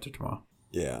 Day After Tomorrow.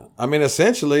 Yeah. I mean,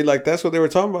 essentially, like, that's what they were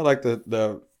talking about. Like,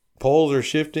 the poles are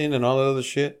shifting and all that other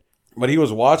shit. But he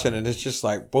was watching and it's just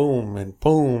like boom and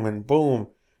boom and boom.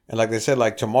 And like they said,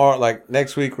 like tomorrow, like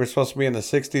next week, we're supposed to be in the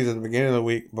 60s at the beginning of the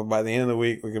week. But by the end of the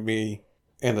week, we could be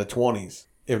in the 20s,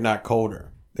 if not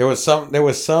colder. There was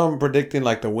some predicting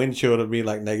like the wind chill to be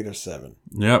like -7.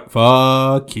 Yep.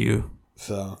 Fuck you.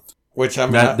 So, which I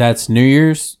mean, that's New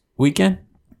Year's weekend?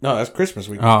 No, that's Christmas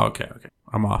weekend. Oh, okay.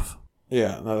 I'm off.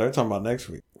 Yeah, no, they're talking about next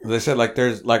week. They said like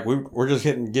there's like we're just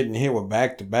getting hit with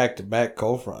back to back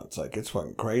cold fronts. Like it's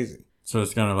fucking crazy. So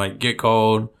it's gonna like get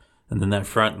cold, and then that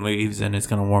front leaves, and it's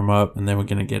gonna warm up, and then we're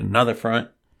gonna get another front.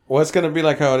 Well, it's gonna be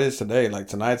like how it is today. Like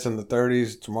tonight's in the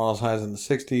 30s, tomorrow's highs in the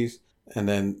 60s, and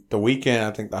then the weekend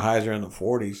I think the highs are in the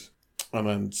 40s, and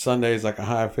then Sunday's like a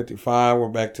high of 55. We're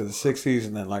back to the 60s,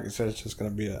 and then like I said, it's just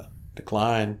gonna be a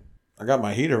decline. I got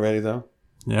my heater ready though.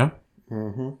 Yeah.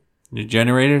 Mm-hmm. Your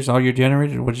generators, all your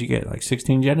generators. What did you get? Like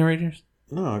 16 generators?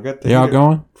 No, I got the. They all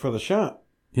going for the shop.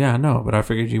 Yeah, I know, but I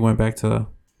figured you went back to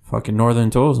fucking Northern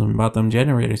Tools and bought them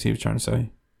generators. He was trying to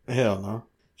say. Hell no.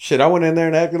 Shit, I went in there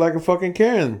and acted like a fucking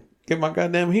Karen. Get my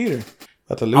goddamn heater.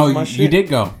 About to lose my shit. You did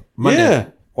go Monday. Yeah.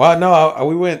 Well, no,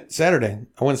 we went Saturday.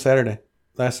 I went Saturday.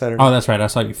 Last Saturday. Oh, that's right. I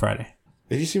saw you Friday.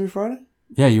 Did you see me Friday?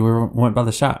 Yeah, you went by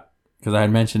the shop. Because I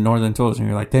had mentioned Northern Tools, and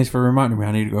you're like, thanks for reminding me.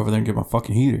 I need to go over there and get my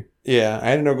fucking heater. Yeah,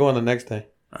 I ended up going the next day.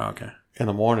 Oh, okay. In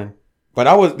the morning. But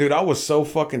I was so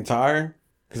fucking tired.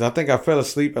 Because I think I fell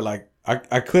asleep at like,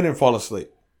 I couldn't fall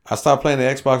asleep. I stopped playing the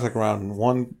Xbox like around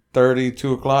 1:30,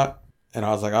 2 o'clock. And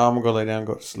I was like, oh, I'm going to go lay down and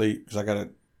go to sleep. Because I got to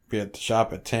be at the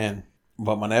shop at 10.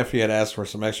 But my nephew had asked for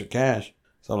some extra cash.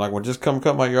 So I'm like, well, just come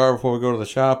cut my yard before we go to the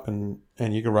shop and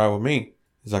you can ride with me.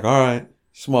 He's like, all right.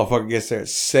 This motherfucker gets there at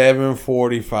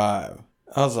 7:45.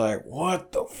 I was like,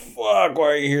 what the fuck? Why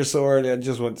are you here so early? I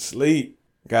just went to sleep.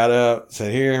 Got up,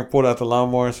 said, here, pulled out the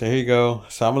lawnmower, said, here you go.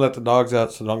 So I'm going to let the dogs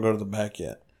out, so don't go to the back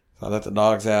yet. So I let the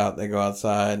dogs out. They go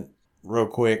outside real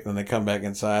quick. Then they come back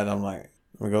inside. I'm like,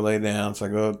 let me go lay down. So I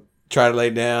go try to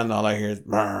lay down. And all I hear is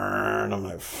burn. I'm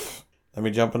like, let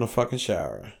me jump in the fucking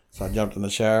shower. So I jumped in the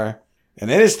shower. And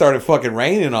then it started fucking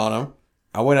raining on them.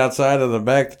 I went outside of the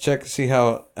back to check to see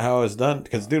how it's done.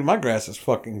 Because, dude, my grass is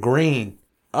fucking green.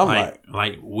 I'm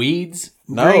like weeds?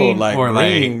 No, green, like or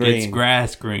green, like green. It's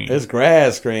grass green. It's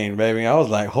grass green, baby. I was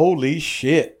like, holy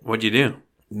shit. What'd you do?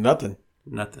 Nothing.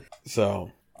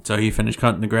 So you finished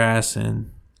cutting the grass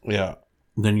and yeah.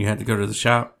 Then you had to go to the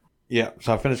shop? Yeah.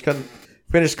 So I finished cutting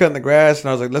the grass and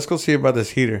I was like, let's go see about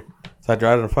this heater. So I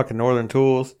drive to the fucking Northern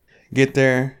Tools, get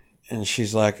there. And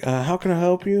she's like, how can I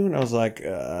help you? And I was like,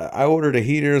 I ordered a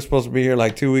heater. It's supposed to be here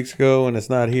like 2 weeks ago, and it's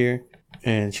not here.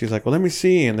 And she's like, well, let me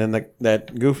see. And then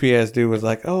that goofy-ass dude was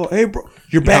like, oh, hey, bro,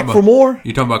 you're back for more?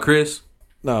 You talking about Chris?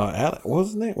 No, what was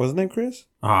his name? Was his name Chris?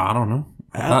 I don't know.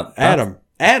 Adam.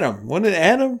 Adam. Wasn't it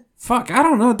Adam? Fuck, I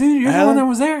don't know, dude. You're the one that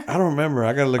was there? I don't remember.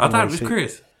 I got to look I at thought it was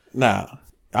Chris. Nah.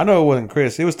 I know it wasn't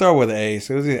Chris. It was start with an A.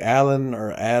 So it was either Alan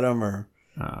or Adam or...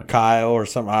 Kyle or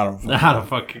something. I don't know. How the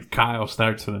fuck Kyle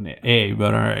starts with an A,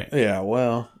 but all right. Yeah,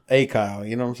 well, A Kyle,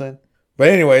 you know what I'm saying? But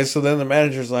anyway, so then the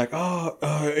manager's like, oh,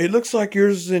 it looks like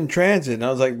yours is in transit. And I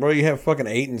was like, bro, you have fucking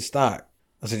 8 in stock.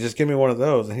 I said, just give me one of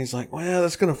those. And he's like, well,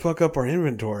 that's going to fuck up our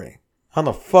inventory. How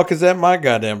the fuck is that my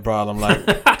goddamn problem? Like,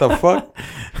 what the fuck?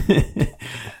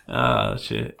 Oh,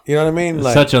 shit. You know what I mean?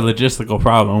 Like, such a logistical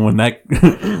problem when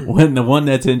when the one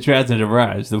that's in transit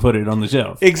arrives to put it on the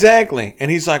shelf. Exactly.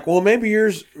 And he's like, well, maybe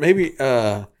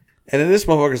And then this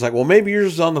motherfucker's like, well, maybe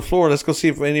yours is on the floor. Let's go see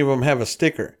if any of them have a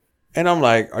sticker. And I'm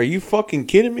like, are you fucking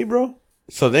kidding me, bro?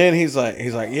 So then he's like,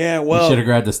 yeah, well, you should have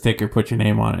grabbed the sticker, put your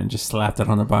name on it, and just slapped it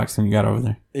on the box when you got over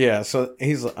there. Yeah. So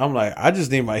I'm like, I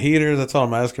just need my heaters. That's all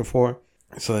I'm asking for.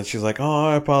 So then she's like, oh,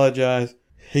 I apologize.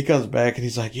 He comes back and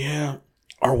he's like, yeah,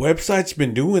 our website's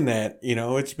been doing that. You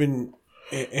know, it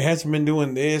hasn't been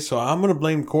doing this. So I'm going to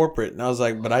blame corporate. And I was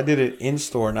like, but I did it in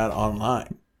store, not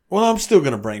online. Well, I'm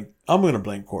going to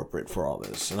blame corporate for all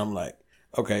this. And I'm like,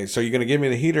 okay, so you're going to give me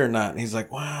the heater or not? And he's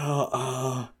like,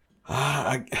 well,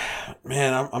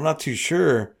 man, I'm not too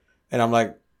sure. And I'm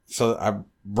like, so I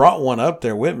brought one up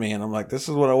there with me and I'm like, this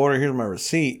is what I ordered. Here's my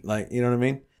receipt. Like, you know what I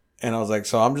mean? And I was like,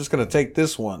 so I'm just going to take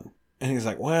this one. And he's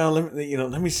like, well, let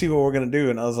me see what we're going to do.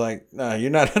 And I was like, no, you're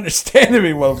not understanding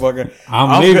me, motherfucker.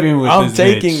 I'm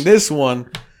taking this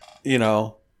one. You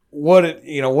know, what do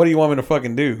you want me to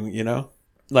fucking do? You know,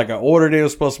 like I ordered it. It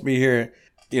was supposed to be here.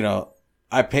 You know,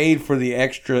 I paid for the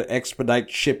extra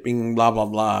expedite shipping, blah, blah,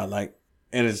 blah. Like,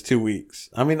 and it's 2 weeks.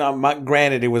 I mean,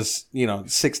 granted, it was,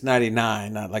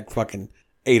 $6.99, not like fucking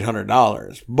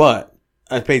 $800. But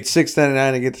I paid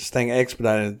 $6.99 to get this thing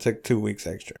expedited. It took 2 weeks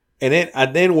extra.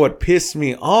 And then what pissed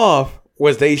me off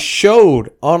was they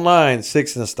showed online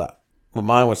 6 in stock. But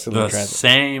mine was still in transit. The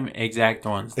same exact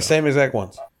ones. The same exact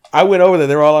ones. I went over there.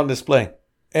 They were all on display.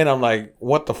 And I'm like,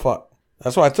 what the fuck?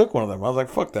 That's why I took one of them. I was like,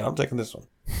 fuck that. I'm taking this one.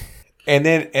 And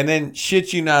then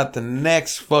shit you not, the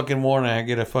next fucking morning I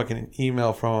get a fucking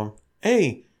email from him.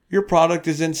 Hey, your product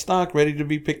is in stock, ready to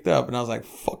be picked up. And I was like,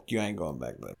 fuck you, I ain't going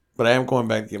back there. But I am going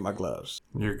back to get my gloves.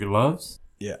 Your gloves?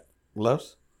 Yeah.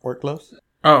 Gloves? Work gloves?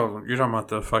 Oh, you're talking about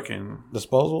the fucking...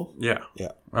 disposable? Yeah.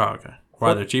 Yeah. Oh, okay.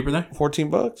 Why, they're cheaper there?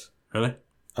 $14. Really? I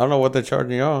don't know what they're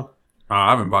charging y'all. Oh,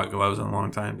 I haven't bought gloves in a long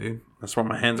time, dude. That's why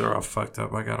my hands are all fucked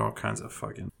up. I got all kinds of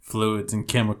fucking fluids and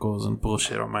chemicals and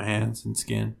bullshit on my hands and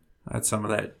skin. I had some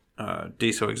of that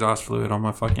diesel exhaust fluid on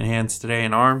my fucking hands today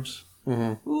and arms.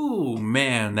 Mm-hmm. Ooh,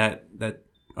 man, that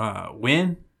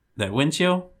wind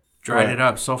chill dried it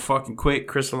up so fucking quick,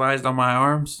 crystallized on my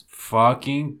arms.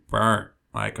 Fucking burnt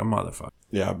like a motherfucker.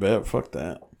 Yeah, I bet. Fuck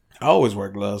that. I always wear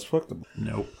gloves. Fuck them.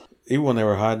 Nope. Even when they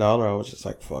were high dollar, I was just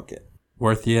like, fuck it.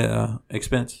 Worth the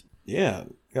expense. Yeah,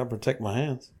 gotta protect my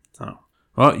hands. Oh.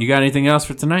 Well, you got anything else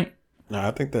for tonight? No,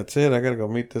 I think that's it. I gotta go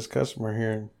meet this customer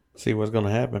here and see what's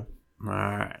gonna happen. All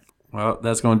right. Well,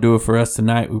 that's gonna do it for us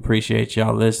tonight. We appreciate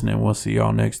y'all listening. We'll see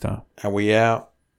y'all next time. And we out.